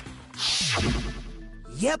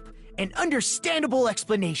 Yep, an understandable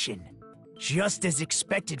explanation. Just as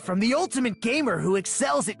expected from the ultimate gamer who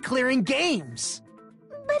excels at clearing games.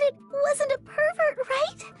 But it wasn't a pervert,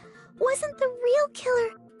 right? Wasn't the real killer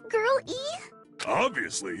Girl E?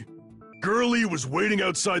 Obviously. Girl E was waiting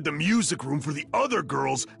outside the music room for the other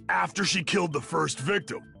girls after she killed the first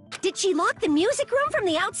victim. Did she lock the music room from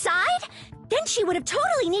the outside? Then she would have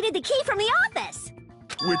totally needed the key from the office.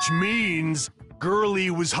 Which means Girl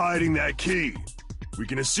E was hiding that key. We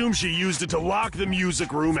can assume she used it to lock the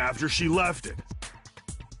music room after she left it.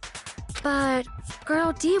 But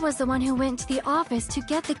Girl D was the one who went to the office to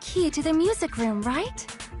get the key to the music room, right?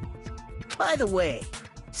 By the way,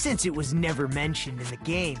 since it was never mentioned in the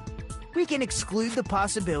game, we can exclude the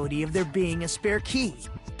possibility of there being a spare key.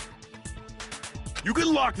 You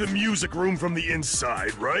can lock the music room from the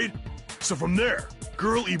inside, right? So from there,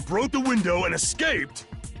 Girl E broke the window and escaped,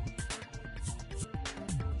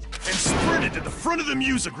 and sprinted to the front of the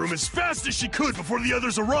music room as fast as she could before the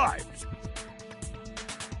others arrived.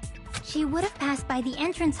 She would have passed by the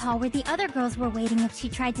entrance hall where the other girls were waiting if she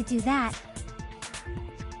tried to do that.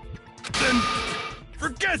 Then,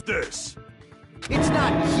 forget this! It's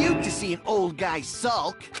not cute to see an old guy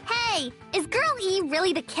sulk. Hey, is Girl E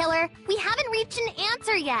really the killer? We haven't reached an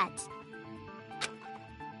answer yet.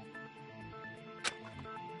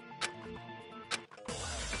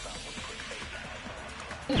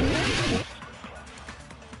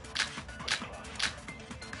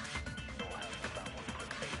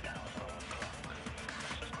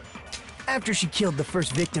 After she killed the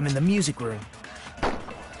first victim in the music room,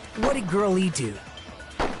 what did Girl E do?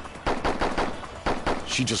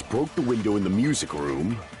 She just broke the window in the music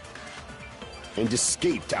room and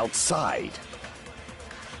escaped outside.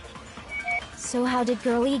 So how did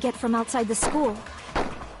Girl E get from outside the school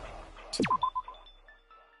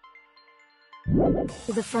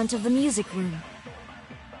to the front of the music room?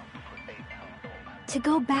 To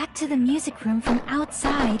go back to the music room from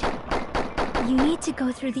outside, you need to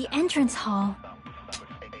go through the entrance hall.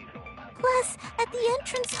 Plus, at the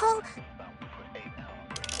entrance hall,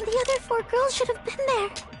 the other 4 girls should have been there.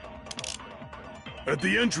 At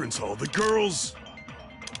the entrance hall, the girls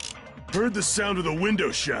heard the sound of the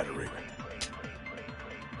window shattering.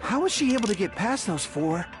 How was she able to get past those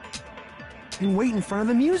 4 and wait in front of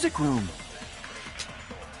the music room?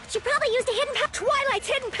 She probably used a Twilight's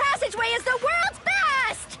hidden passageway as the world's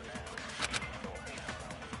best!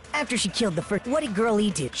 After she killed the first, what did Girl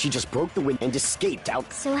E do? She just broke the window and escaped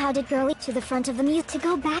out. So how did Girlie to the front of the mute? To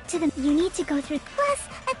go back to the, you need to go through. Plus,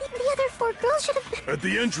 I think the other 4 girls should have been. At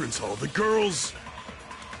the entrance hall, the girls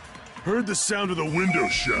heard the sound of the window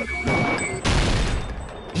shattering.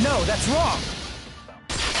 No, that's wrong!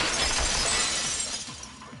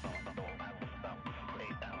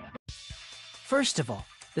 First of all,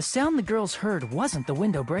 the sound the girls heard wasn't the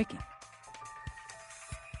window breaking.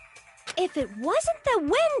 If it wasn't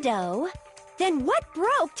the window, then what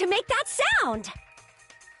broke to make that sound?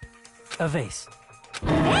 A vase.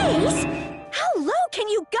 Vase? How low can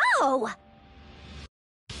you go?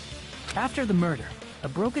 After the murder, a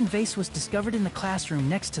broken vase was discovered in the classroom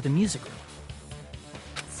next to the music room.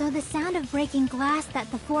 So the sound of breaking glass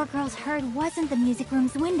that the 4 girls heard wasn't the music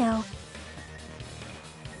room's window.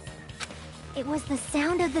 It was the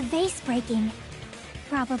sound of the vase breaking.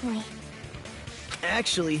 Probably.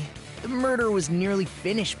 Actually, the murder was nearly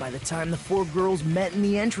finished by the time the 4 girls met in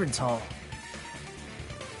the entrance hall.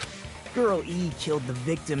 Girl E killed the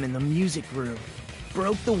victim in the music room,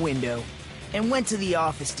 broke the window, and went to the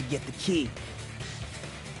office to get the key.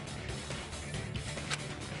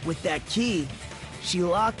 With that key, she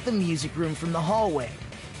locked the music room from the hallway,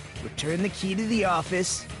 returned the key to the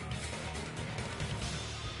office,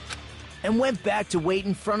 and went back to wait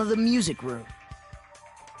in front of the music room.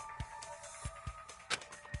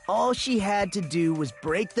 All she had to do was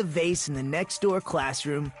break the vase in the next door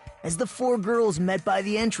classroom as the 4 girls met by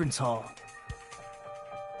the entrance hall.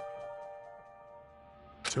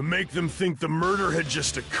 To make them think the murder had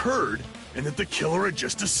just occurred and that the killer had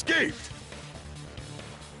just escaped.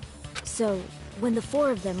 So, when the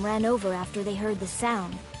 4 of them ran over after they heard the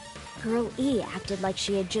sound, Girl E acted like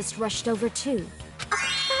she had just rushed over too.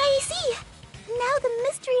 I see. Now the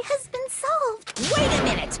mystery has been solved. Wait a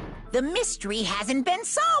minute! The mystery hasn't been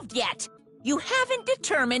solved yet! You haven't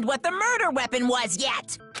determined what the murder weapon was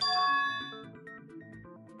yet!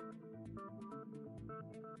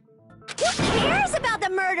 Who cares about the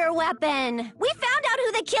murder weapon? We found out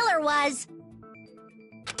who the killer was.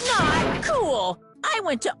 Not cool! I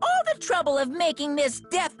went to all the trouble of making this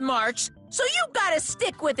death march, so you gotta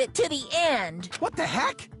stick with it to the end! What the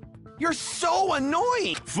heck? You're so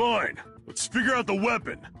annoying! Fine, let's figure out the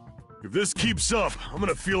weapon. If this keeps up, I'm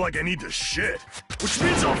gonna feel like I need to shit. Which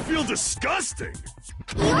means I'll feel disgusting!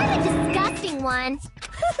 You're the disgusting one.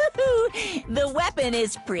 The weapon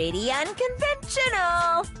is pretty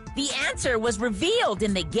unconventional. The answer was revealed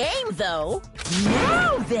in the game, though.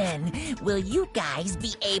 Now then, will you guys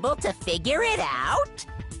be able to figure it out?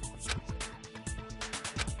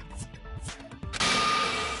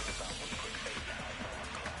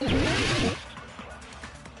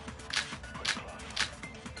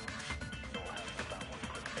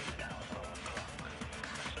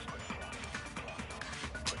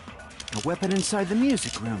 A weapon inside the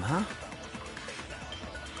music room, huh?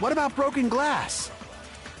 What about broken glass?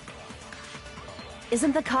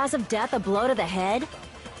 Isn't the cause of death a blow to the head?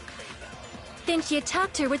 Then she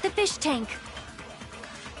attacked her with the fish tank.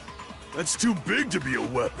 That's too big to be a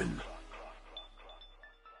weapon.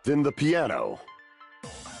 Then the piano.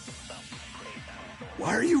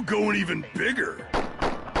 Why are you going even bigger?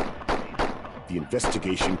 The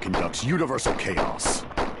investigation conducts universal chaos.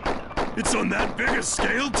 It's on that big a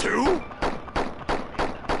scale, too?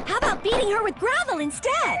 How about beating her with gravel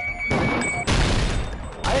instead?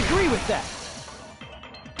 I agree with that.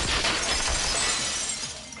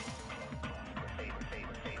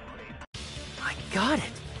 I got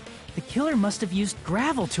it. The killer must have used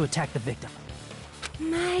gravel to attack the victim.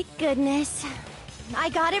 My goodness. I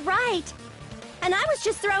got it right. And I was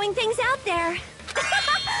just throwing things out there.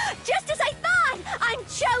 Just as I thought! I'm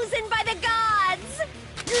chosen by the gods!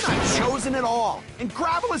 You're not chosen at all, and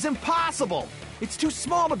gravel is impossible. It's too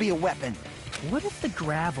small to be a weapon. What if the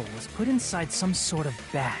gravel was put inside some sort of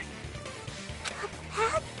bag? A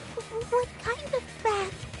bag? What kind of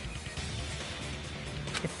bag?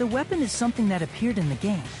 If the weapon is something that appeared in the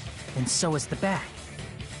game, then so is the bag.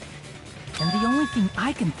 And the only thing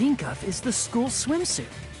I can think of is the school swimsuit.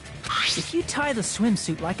 If you tie the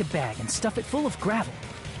swimsuit like a bag and stuff it full of gravel,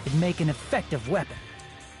 it'd make an effective weapon.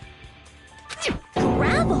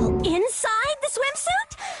 Gravel inside the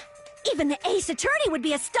swimsuit? Even the Ace Attorney would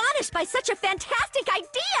be astonished by such a fantastic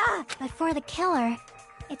idea! But for the killer,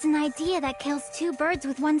 it's an idea that kills 2 birds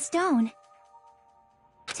with 1 stone.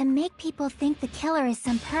 To make people think the killer is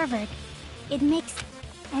some pervert, it makes...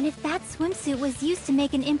 And if that swimsuit was used to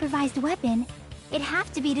make an improvised weapon, it'd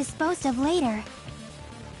have to be disposed of later.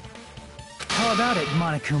 How about it,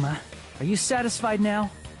 Monokuma? Are you satisfied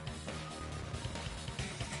now?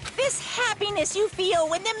 This happiness you feel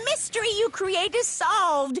when the mystery you create is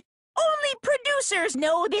solved. Only producers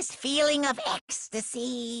know this feeling of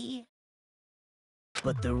ecstasy.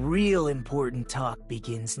 But the real important talk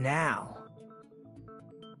begins now.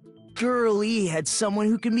 Girl E had someone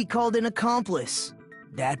who can be called an accomplice.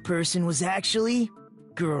 That person was actually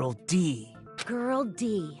Girl D. Girl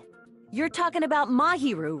D. You're talking about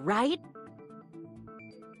Mahiru, right?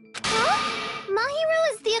 Huh?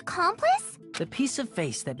 Mahiru is the accomplice? The piece of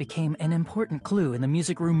face that became an important clue in the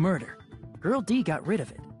music room murder. Girl D got rid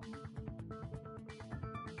of it.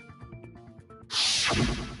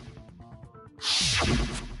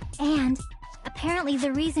 And apparently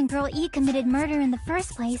the reason Girl E committed murder in the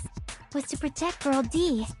first place was to protect Girl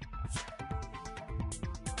D.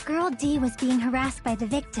 Girl D was being harassed by the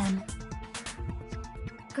victim.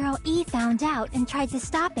 Girl E found out and tried to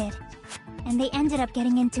stop it, and they ended up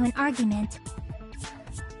getting into an argument.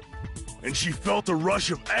 And she felt a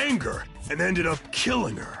rush of anger and ended up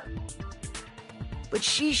killing her. But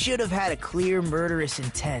she should have had a clear murderous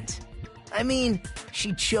intent. I mean,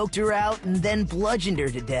 she choked her out and then bludgeoned her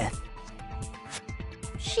to death.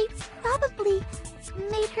 She probably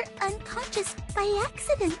made her unconscious by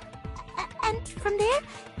accident. And from there,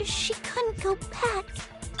 she couldn't go back.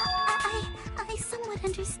 I somewhat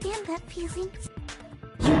understand that feeling.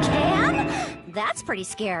 You can? That's pretty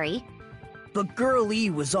scary. But Girl E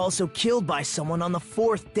was also killed by someone on the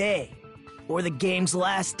 4th day, or the game's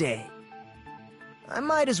last day. I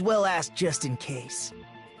might as well ask just in case.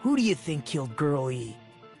 Who do you think killed Girl E?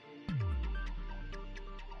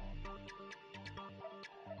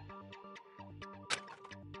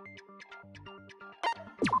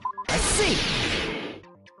 I see!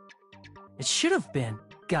 It should have been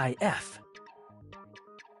Guy F.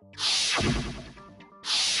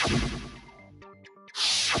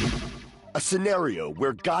 A scenario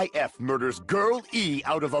where Guy F murders Girl E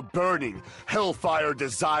out of a burning, hellfire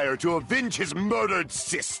desire to avenge his murdered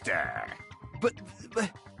sister. But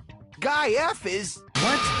Guy F is...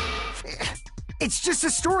 What? It's just a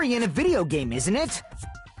story in a video game, isn't it?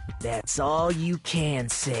 That's all you can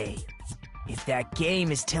say. If that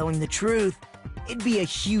game is telling the truth, it'd be a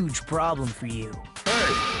huge problem for you.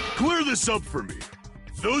 Hey, clear this up for me.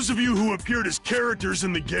 Those of you who appeared as characters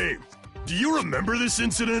in the game, do you remember this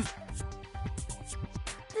incident?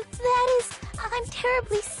 That is... I'm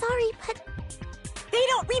terribly sorry, but... They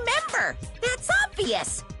don't remember. That's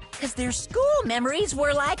obvious. Because their school memories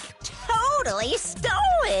were, like, totally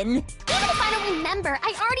stolen. Even if I don't remember,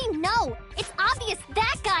 I already know. It's obvious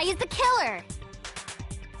that guy is the killer.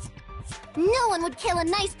 No one would kill a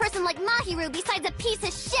nice person like Mahiru besides a piece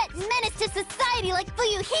of shit menace to society like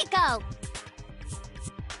Fuyuhiko.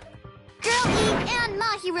 Girl E and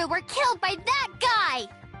Mahiru were killed by that guy!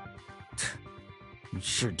 You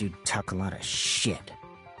sure do talk a lot of shit.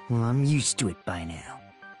 Well, I'm used to it by now.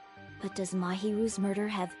 But does Mahiru's murder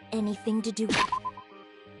have anything to do with...